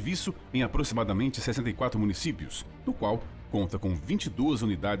 prestando serviço em aproximadamente 64 municípios, no qual conta com 22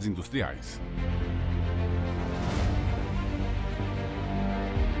 unidades industriais.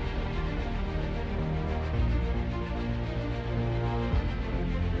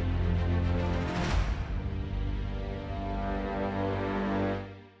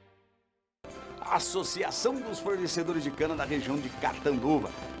 Associação dos Fornecedores de Cana da região de Catanduva.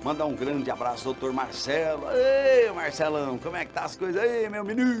 Mandar um grande abraço, doutor Marcelo. Ei, Marcelão, como é que tá as coisas aí, meu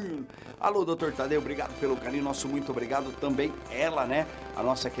menino? Alô, doutor Tadeu, obrigado pelo carinho, nosso muito obrigado também ela, né? A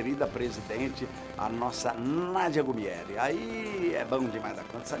nossa querida presidente, a nossa Nádia Gumieri. Aí é bom demais da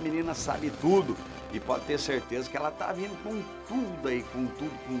conta, essa menina sabe tudo e pode ter certeza que ela tá vindo com tudo aí, com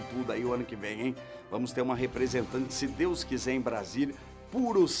tudo aí o ano que vem, hein? Vamos ter uma representante, se Deus quiser, em Brasília,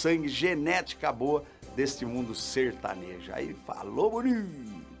 puro sangue, genética boa deste mundo sertanejo. Aí falou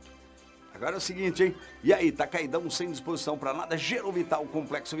bonito. Agora é o seguinte, hein? E aí, tá caidão, sem disposição pra nada? Gerovital,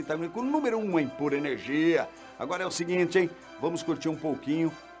 complexo vitamínico número 1 em pura energia. Agora é o seguinte, hein? Vamos curtir um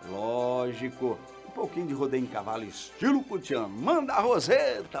pouquinho, lógico, um pouquinho de rodeio em cavalo estilo cutiano. Manda a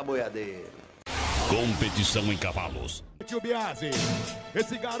roseta, boiadeiro. Competição em cavalos. Tio Biase,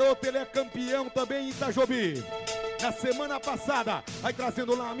 esse garoto ele é campeão também em Itajobi. Na semana passada, aí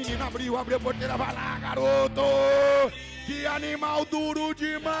trazendo lá a menina, abriu a porteira, vai lá, garoto! Que animal duro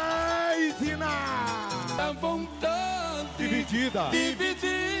demais, Rina! A vontade dividida,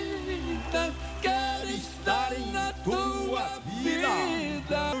 quero estar na tua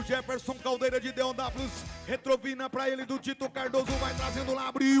vida. O Jefferson Caldeira de DWs, retrovina pra ele do Tito Cardoso, vai trazendo lá,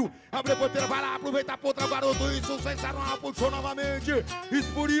 abriu a porteira, vai lá, aproveita a ponta, garoto, isso, sensacional, puxou novamente,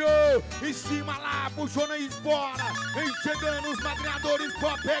 espuriou, em cima lá, puxou na espora, vem chegando os madrinadores,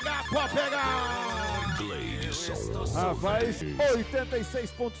 pode pegar, Rapaz,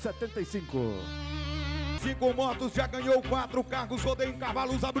 86,75. 5 motos, já ganhou 4 carros, rodeio em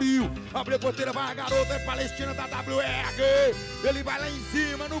cavalos, abriu a porteira, vai a garota, é Palestina da WR, ele vai lá em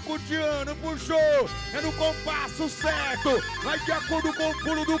cima, no cutiano, puxou, é no compasso certo, vai de acordo com o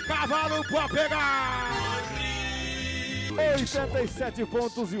pulo do cavalo, pode pegar. 87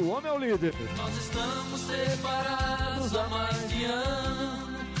 pontos e o homem é o líder. Nós estamos separados há mais de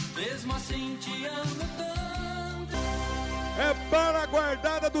ano, mesmo assim te amo tanto. É para a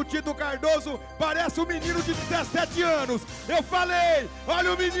guardada do Tito Cardoso, parece um menino de 17 anos. Eu falei,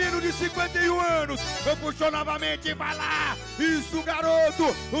 olha o menino de 51 anos. Eu puxou novamente, vai lá. Isso,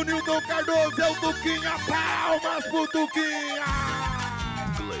 garoto. O Nilton Cardoso é o Tuquinha. Palmas pro Tuquinha.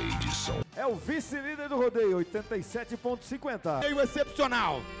 É o vice-líder do rodeio, 87,50. Meio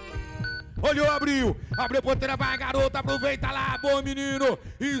excepcional. Olhou, abriu a porteira, vai garota, aproveita lá, bom menino.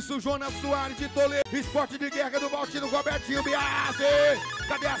 Isso, Jonas Soares de Toledo, esporte de guerra do Valtino Robertinho Biase.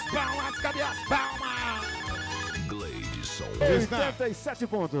 Cadê as palmas, 87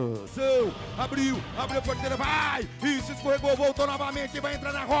 pontos. Abriu a porteira, vai. Isso, escorregou, voltou novamente, vai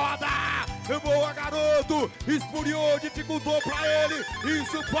entrar na roda. Boa, garoto, espuriou, dificultou pra ele.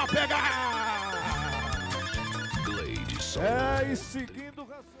 Isso, pode pegar. E seguindo o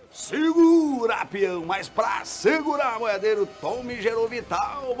segura, peão, mas pra segurar, boiadeiro, tome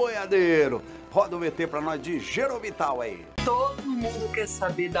Gerovital, boiadeiro. Roda o VT pra nós de Gerovital aí. Todo mundo quer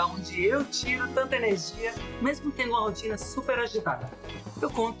saber de onde eu tiro tanta energia, mesmo tendo uma rotina super agitada. Eu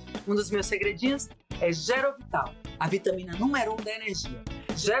conto, um dos meus segredinhos é Gerovital, a vitamina número 1 da energia.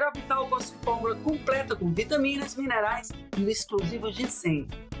 Gerovital possui fórmula completa com vitaminas, minerais e o exclusivo ginseng,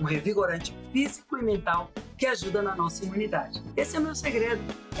 um revigorante físico e mental que ajuda na nossa imunidade. Esse é o meu segredo.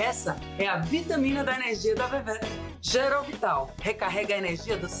 Essa é a vitamina da energia da Vevé. Gerovital, recarrega a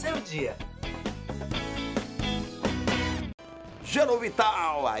energia do seu dia.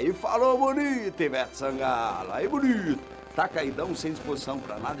 Gerovital, aí falou bonito, Ivete Sangalo, aí bonito. Tá caidão, sem disposição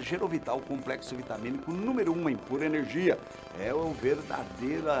pra nada, Gerovital, complexo vitamínico número 1 em pura energia. É o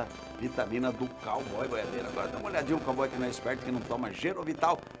verdadeira vitamina do cowboy, boiadeiro. Agora dá uma olhadinha, o cowboy que não é esperto, que não toma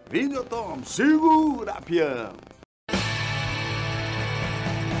Gerovital. Vídeo, Tom, segura, peão.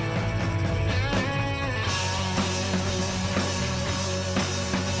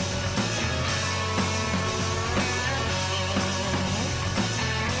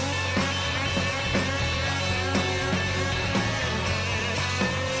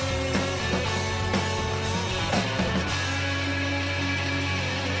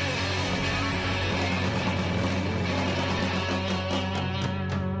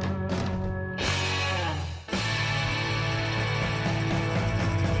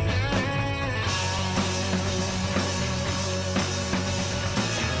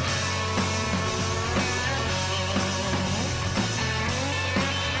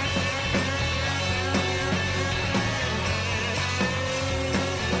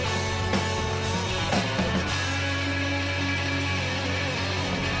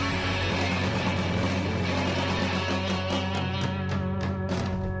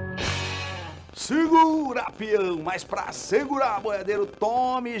 Segura, peão, mas pra segurar, boiadeiro,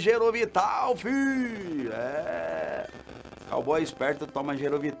 tome Gerovital, filho. Cowboy esperto toma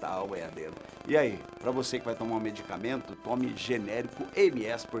Gerovital, boiadeiro. E aí, pra você que vai tomar um medicamento, tome genérico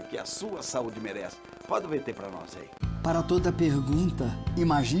MS, porque a sua saúde merece. Pode VT pra nós aí. Para toda pergunta,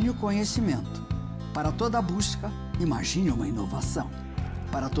 imagine o conhecimento. Para toda busca, imagine uma inovação.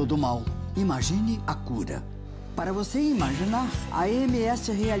 Para todo mal, imagine a cura. Para você imaginar, a EMS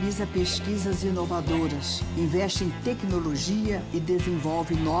realiza pesquisas inovadoras, investe em tecnologia e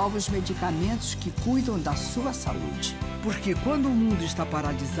desenvolve novos medicamentos que cuidam da sua saúde. Porque quando o mundo está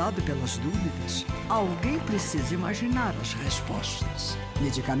paralisado pelas dúvidas, alguém precisa imaginar as respostas.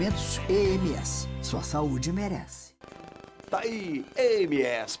 Medicamentos EMS. Sua saúde merece. Tá aí,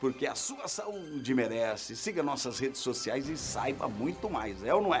 EMS, porque a sua saúde merece. Siga nossas redes sociais e saiba muito mais,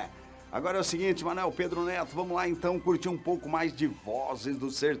 é ou não é? Agora é o seguinte, Manuel, Pedro Neto, vamos lá então curtir um pouco mais de Vozes do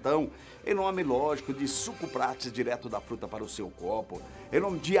Sertão. Em nome, lógico, de suco Prates direto da fruta para o seu copo. Em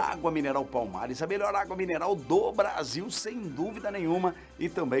nome de água mineral Palmares, a melhor água mineral do Brasil, sem dúvida nenhuma. E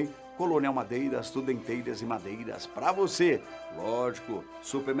também Colonial Madeiras, Tudenteiras e Madeiras para você. Lógico,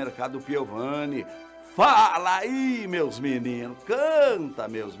 Supermercado Piovani. Fala aí, meus meninos, canta,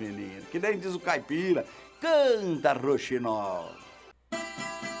 meus meninos, que nem diz o caipira, canta, Roxinol.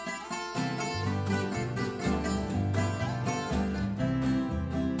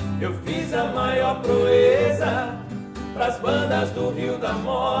 Eu fiz a maior proeza pras bandas do Rio da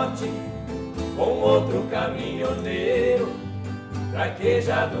Morte, com outro caminhoneiro,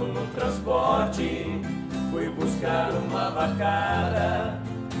 traquejado no transporte. Fui buscar uma vacada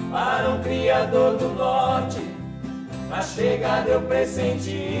para um criador do norte. Na chegada eu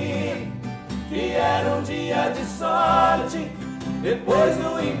pressenti que era um dia de sorte. Depois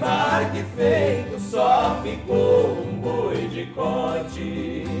do embarque feito, só ficou um boi de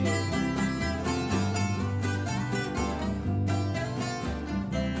corte.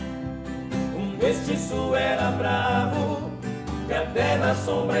 Um mestiço era bravo, que até na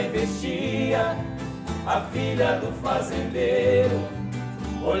sombra investia. A filha do fazendeiro,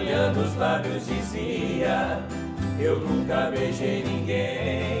 olhando os lábios, dizia: eu nunca beijei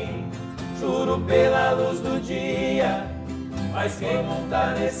ninguém, juro pela luz do dia. Mas quem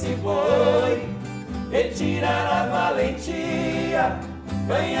montar nesse boi, retirar a valentia,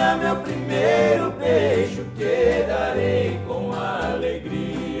 ganhar meu primeiro beijo, que darei com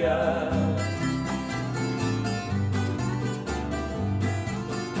alegria.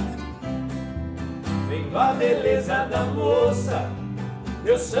 Vendo a beleza da moça,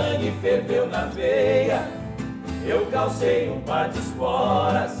 meu sangue ferveu na veia. Eu calcei um par de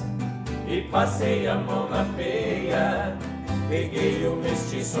esporas e passei a mão na peia. Peguei o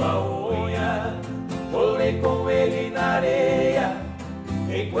mestiço à unha, colei com ele na areia.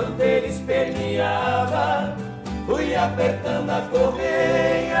 Enquanto ele esperneava, fui apertando a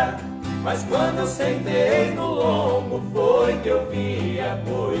correia. Mas quando eu sentei no lombo, foi que eu vi a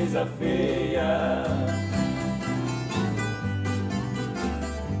coisa feia.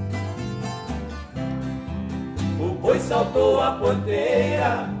 O boi saltou a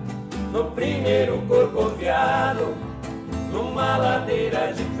porteira no primeiro corcoviado. Numa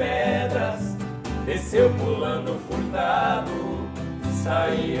ladeira de pedras, desceu pulando furtado.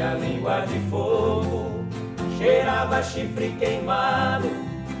 Saía língua de fogo, cheirava chifre queimado.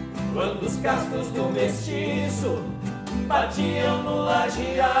 Quando os cascos do mestiço batiam no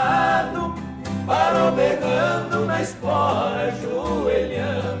lajeado, parou berrando na espora,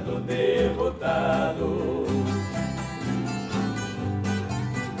 ajoelhando derrotado.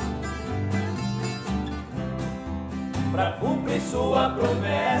 Pra cumprir sua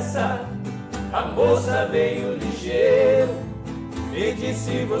promessa, a moça veio ligeiro e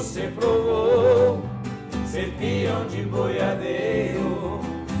disse: você provou ser peão de boiadeiro,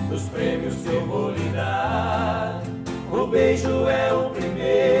 dos prêmios que eu vou lhe dar. O beijo é o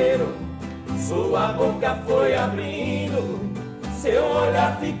primeiro, sua boca foi abrindo, seu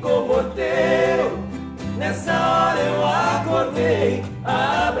olhar ficou morteiro. Nessa hora eu acordei,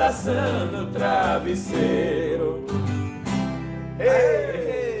 abraçando o travesseiro.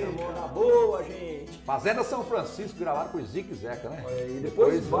 Ei, na boa, gente. Fazenda São Francisco, gravaram por Zico e Zeca, né? E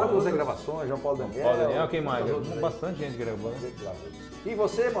depois várias regravações, João Paulo Daniel. Paulo Daniel, quem mais? Bastante gente gravando. E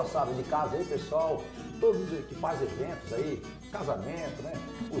você, moçada, de casa aí, pessoal, todos que fazem eventos aí, casamento, né?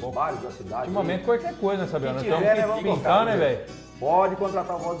 Os bares da cidade. Ultimamente qualquer coisa, né, Sabiano? Quem tiver, né, vamos tocar, né, velho? Pode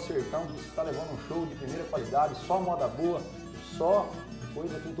contratar o Vozes do Sertão, que você está levando um show de primeira qualidade, só moda boa, só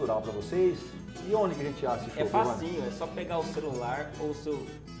coisa cultural para vocês. E onde que a gente acha esse show? É facinho, é só pegar o celular ou o seu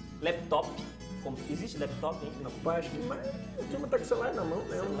laptop Existe laptop, hein? Rapaz, acho que o turma tá com o celular na mão,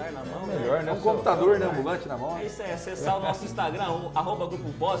 né? Celular na mão, Melhor, né? Um computador, né? Ambulante na mão. É isso aí, acessar o nosso Instagram, @ Grupo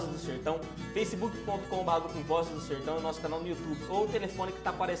Vozes do Sertão, facebook.com/, Grupo Vozes do Sertão, e o nosso canal no YouTube, ou o telefone que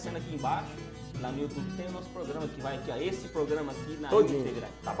tá aparecendo aqui embaixo. Lá no YouTube tem o nosso programa que vai aqui, ó. Esse programa aqui na íntegra.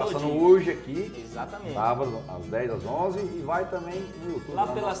 Tá passando hoje aqui. Exatamente. Sábado, às 10, às 11 e vai também no YouTube. Lá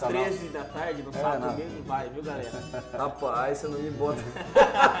pelas 13 da tarde, no sábado mesmo, vai, viu, galera? Rapaz, você não me bota.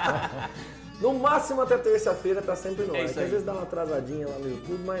 No máximo até terça-feira tá sempre no ar. Às vezes dá uma atrasadinha lá no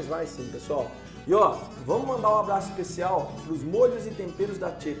YouTube, mas vai sim, pessoal. E ó, vamos mandar um abraço especial pros molhos e temperos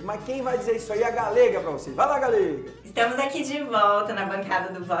da Tieto. Mas quem vai dizer isso aí é a Galega pra vocês. Vai lá, Galega! Estamos aqui de volta na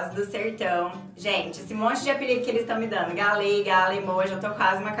bancada do Vozes do Sertão. Gente, esse monte de apelido que eles estão me dando, Galega, Alemoja, eu tô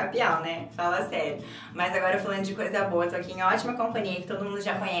quase uma capial, né? Fala sério. Mas agora falando de coisa boa, tô aqui em ótima companhia, que todo mundo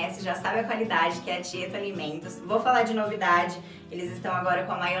já conhece, já sabe a qualidade, que é a Tieto Alimentos. Vou falar de novidade. Eles estão agora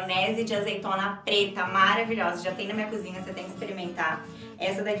com a maionese de azeitona preta, maravilhosa. Já tem na minha cozinha, você tem que experimentar.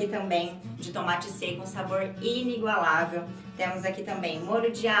 Essa daqui também, de tomate seco, um sabor inigualável. Temos aqui também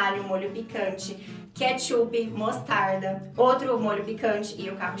molho de alho, molho picante, ketchup, mostarda, outro molho picante e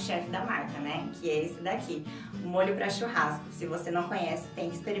o carro-chefe da marca, né? Que é esse daqui, o molho para churrasco. Se você não conhece, tem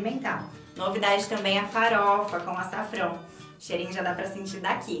que experimentar. Novidade também a farofa com açafrão. O cheirinho já dá pra sentir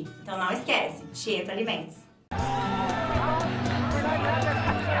daqui. Então não esquece, Tieto Alimentos.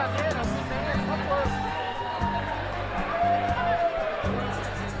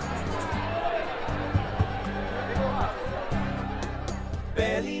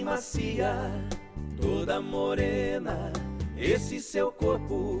 Pele macia, toda morena, esse seu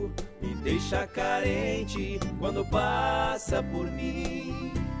corpo me deixa carente quando passa por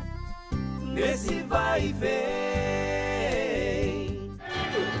mim. Nesse vai e vem,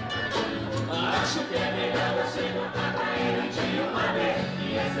 acho que é melhor você não tratar ele de uma vez,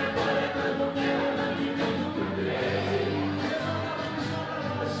 e esse amor é todo meu, não me tudo bem.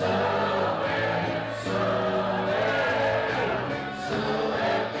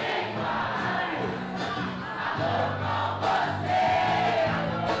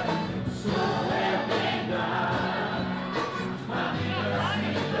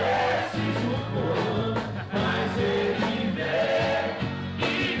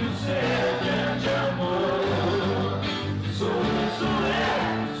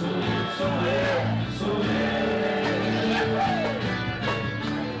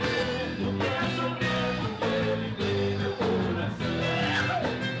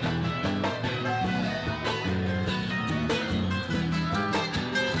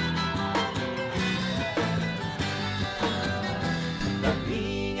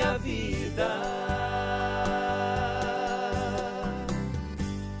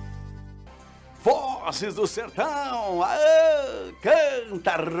 Vozes do Sertão, aô,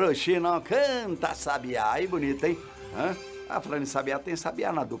 canta roxinão, canta sabiá, aí bonito, hein? Hã? Ah, falando em sabiá, tem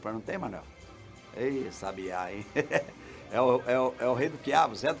sabiá na dupla, não tem, Manuel? Ei, sabiá, hein? É o rei do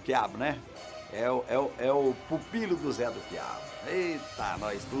quiabo, Zé do Quiabo, né? É o pupilo do Zé do Quiabo. Eita,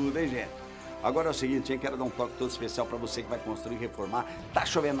 nós tudo, hein, gente? Agora é o seguinte, hein? Quero dar um toque todo especial para você que vai construir, reformar. Tá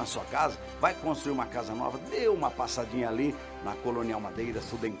chovendo na sua casa? Vai construir uma casa nova? Dê uma passadinha ali na Colonial Madeiras,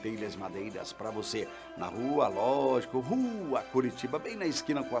 Tudentelhas Madeiras, para você. Na rua, lógico, Rua Curitiba, bem na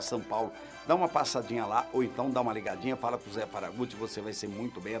esquina com a São Paulo. Dá uma passadinha lá, ou então dá uma ligadinha, fala com o Zé Paraguti, você vai ser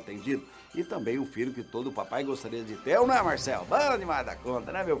muito bem atendido. E também o filho que todo papai gostaria de ter, não é, Marcelo? Bom demais da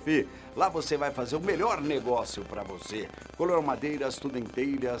conta, né, meu filho? Lá você vai fazer o melhor negócio para você. Colonial Madeiras,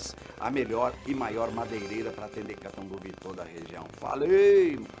 Tudentelhas, a melhor e maior madeireira para atender Catanduva e toda a região.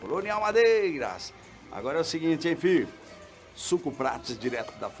 Falei, Colonial Madeiras. Agora é o seguinte, hein, filho? Suco Prates,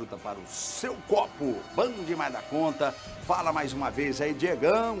 direto da fruta para o seu copo. Bom demais da conta. Fala mais uma vez aí,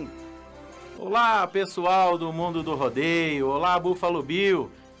 Diegão. Olá, pessoal do mundo do rodeio. Olá, Búffalo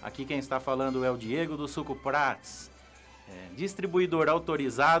Bill. Aqui quem está falando é o Diego do Suco Prates, distribuidor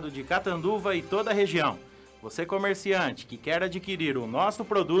autorizado de Catanduva e toda a região. Você comerciante que quer adquirir o nosso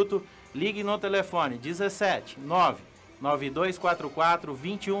produto, ligue no telefone 17 99244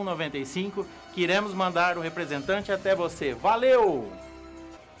 2195, que iremos mandar o representante até você. Valeu!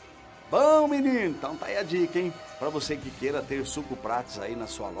 Bom, menino, então tá aí a dica, hein? Para você que queira ter Suco Prates aí na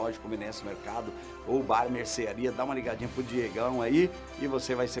sua loja, conveniência mercado ou bar, mercearia, dá uma ligadinha pro Diegão aí e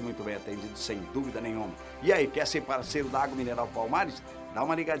você vai ser muito bem atendido, sem dúvida nenhuma. E aí, quer ser parceiro da Água Mineral Palmares? Dá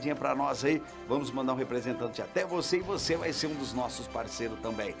uma ligadinha para nós aí, vamos mandar um representante até você e você vai ser um dos nossos parceiros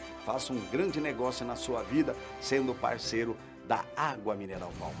também. Faça um grande negócio na sua vida sendo parceiro da Água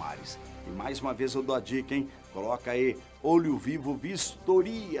Mineral Palmares. E mais uma vez eu dou a dica, hein? Coloca aí Olho Vivo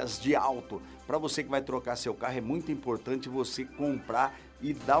Vistorias de Auto. Para você que vai trocar seu carro, é muito importante você comprar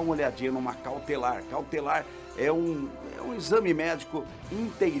e dá uma olhadinha numa cautelar. Cautelar é um exame médico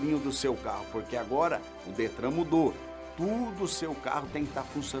inteirinho do seu carro, porque agora o Detran mudou. Tudo o seu carro tem que estar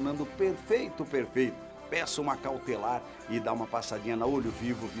funcionando perfeito. Peça uma cautelar e dá uma passadinha na Olho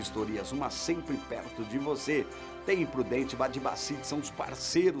Vivo Vistorias, uma sempre perto de você. Tem Prudente, Badibacite, são os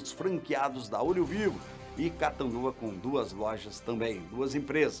parceiros franqueados da Olho Vivo. E Catanduva com 2 lojas também, 2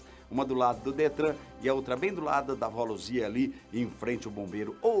 empresas. Uma do lado do Detran e a outra bem do lado da Voluzia ali, em frente ao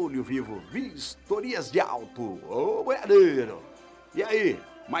bombeiro Olho Vivo Vistorias de Alto. Ô, boiadeiro! E aí,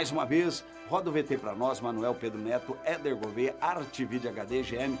 mais uma vez, roda o VT para nós, Manuel Pedro Neto, Éder Gouveia, Arte Vídeo HD,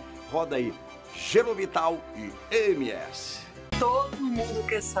 GM, roda aí, Gerovital e MS. Todo mundo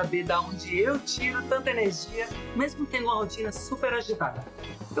quer saber de onde eu tiro tanta energia, mesmo tendo uma rotina super agitada.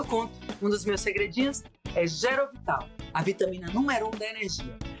 Eu conto, um dos meus segredinhos é Gerovital, a vitamina número 1 da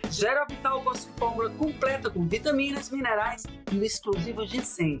energia. Gerovital possui fórmula completa com vitaminas, minerais e o exclusivo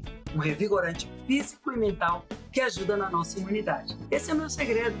ginseng, um revigorante físico e mental que ajuda na nossa imunidade. Esse é o meu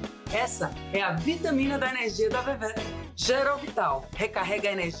segredo. Essa é a vitamina da energia da Vevé. Gerovital, recarrega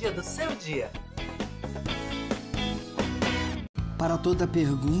a energia do seu dia. Para toda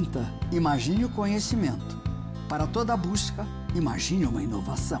pergunta, imagine o conhecimento. Para toda busca, imagine uma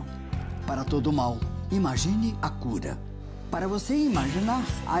inovação. Para todo mal, imagine a cura. Para você imaginar,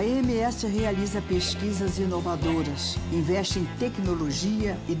 a EMS realiza pesquisas inovadoras, investe em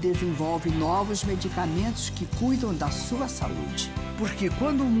tecnologia e desenvolve novos medicamentos que cuidam da sua saúde. Porque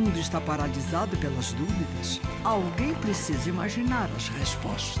quando o mundo está paralisado pelas dúvidas, alguém precisa imaginar as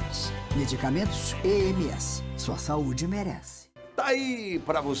respostas. Medicamentos EMS. Sua saúde merece. Tá aí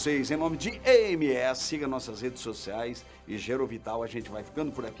para vocês, em nome de EMS, siga nossas redes sociais e Gerovital. A gente vai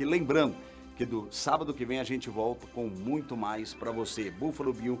ficando por aqui, lembrando que do sábado que vem a gente volta com muito mais para você.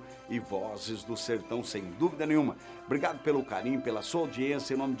 Búffalo Bill e Vozes do Sertão, sem dúvida nenhuma. Obrigado pelo carinho, pela sua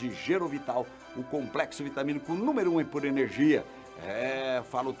audiência, em nome de Gerovital, o complexo vitamínico número 1 por energia.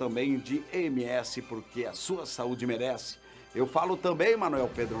 Falo também de EMS, porque a sua saúde merece. Eu falo também, Manuel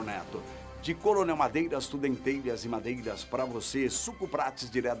Pedro Neto, de Coronel Madeiras, tudo em telhas e madeiras para você, suco Prates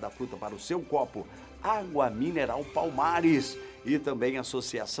direto da fruta para o seu copo, água mineral Palmares e também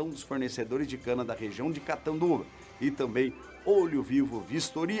Associação dos Fornecedores de Cana da região de Catanduva e também Olho Vivo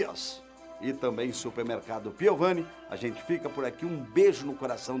Vistorias e também Supermercado Piovani. A gente fica por aqui, um beijo no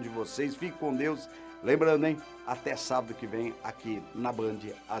coração de vocês, fique com Deus. Lembrando, hein, até sábado que vem aqui na Band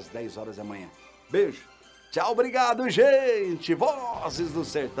às 10 horas da manhã. Beijo. Tchau, obrigado, gente! Vozes do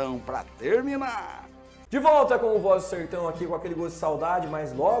Sertão para terminar. De volta com o Vozes do Sertão aqui com aquele gosto de saudade,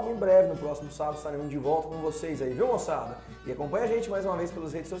 mas logo em breve, no próximo sábado, estaremos de volta com vocês aí, viu, moçada? E acompanha a gente mais uma vez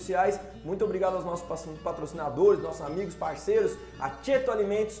pelas redes sociais. Muito obrigado aos nossos patrocinadores, nossos amigos, parceiros, a Tieto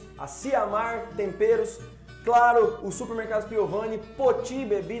Alimentos, a Ciamar Temperos, claro, o Supermercado Piovani, Poti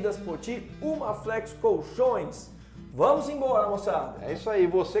Bebidas Poti, Umaflex Colchões. Vamos embora, moçada. É isso aí,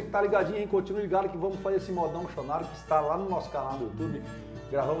 você que tá ligadinho, hein? Continue ligado que vamos fazer esse modão missionário que está lá no nosso canal do YouTube.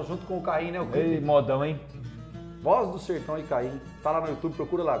 Gravamos junto com o Caim, né? Ei, modão, hein? Voz do Sertão e Caim. Tá lá no YouTube,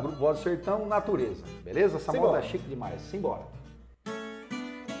 procura lá, Grupo Voz do Sertão, Natureza. Beleza? Essa moda é chique demais. Simbora.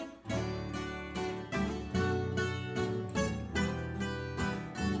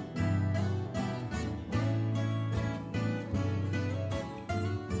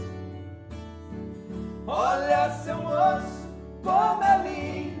 Olha, seu moço, como é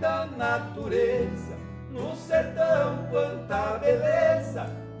linda a natureza, no sertão quanta beleza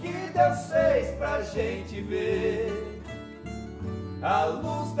que Deus fez pra gente ver. A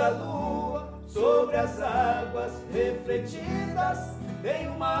luz da lua sobre as águas refletidas tem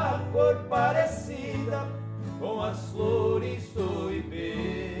uma cor parecida com as flores do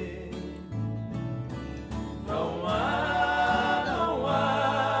Ibê. Não há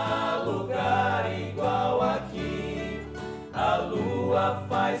lugar igual aqui. A lua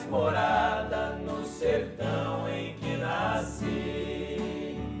faz morada no sertão em que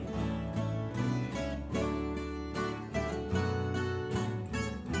nasci.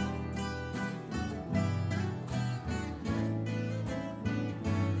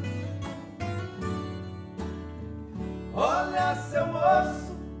 Olha, seu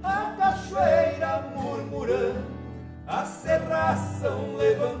moço, a cachoeira murmurando, a serração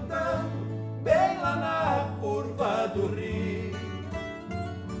levantando, bem lá na curva do rio.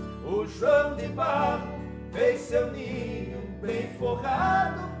 O João de Barro fez seu ninho bem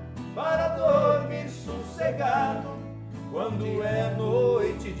forrado para dormir sossegado quando é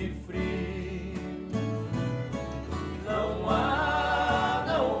noite de frio. Não há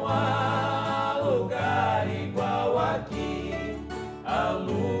lugar igual aqui. A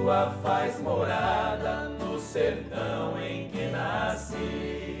lua faz morada no sertão em que nasci.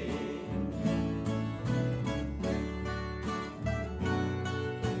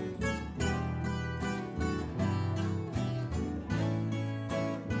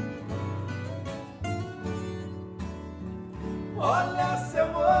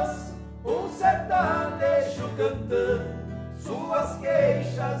 cantando, suas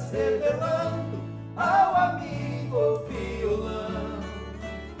queixas revelando ao amigo o violão.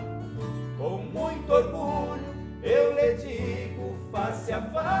 Com muito orgulho eu lhe digo face a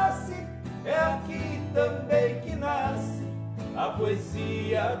face, é aqui também que nasce a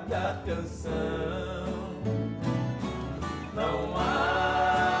poesia da canção. Não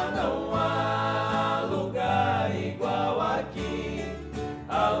há lugar igual aqui,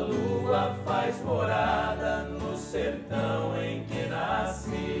 a lua faz morada no sertão em que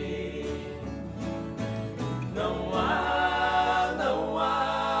nasci. Não há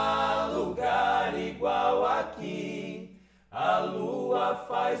lugar igual aqui, a lua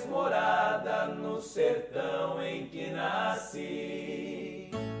faz morada no sertão em que nasci.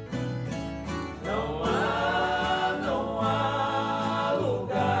 Não há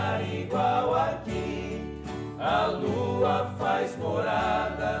lugar igual aqui, a lua faz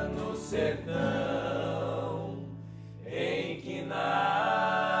morada no sertão em que nasci.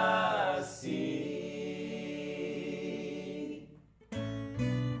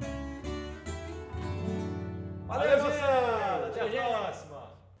 Valeu, Gisela! Até a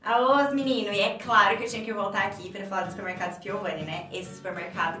próxima! Alô, meninos, e é claro que eu tinha que voltar aqui para falar do supermercado Piovani, né? Esse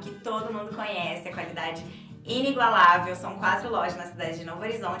supermercado que todo mundo conhece, a qualidade inigualável. São 4 lojas na cidade de Novo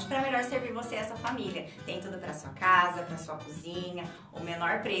Horizonte para melhor servir você e a sua família. Tem tudo para sua casa, para sua cozinha, o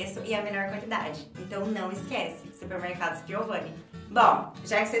menor preço e a melhor qualidade. Então não esquece, supermercados Piovani. Bom,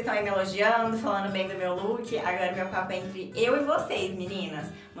 já que vocês estão aí me elogiando, falando bem do meu look, agora meu papo é entre eu e vocês, meninas.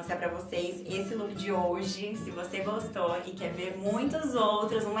 Mostrar pra vocês esse look de hoje. Se você gostou e quer ver muitos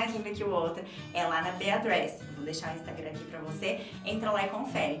outros, um mais lindo que o outro, é lá na Beadress. Vou deixar o Instagram aqui pra você. Entra lá e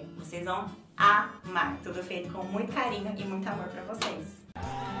confere. Vocês vão amar. Tudo feito com muito carinho e muito amor pra vocês.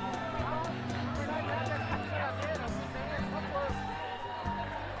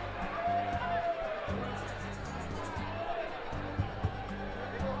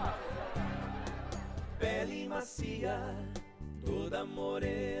 Pele macia, toda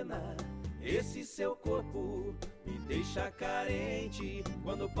morena, esse seu corpo me deixa carente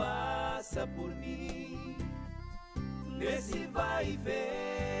quando passa por mim. Nesse vai e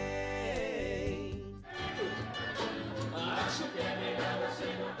vem, acho que é melhor você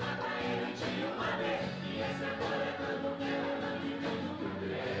voltar pra ele de uma vez, e essa agora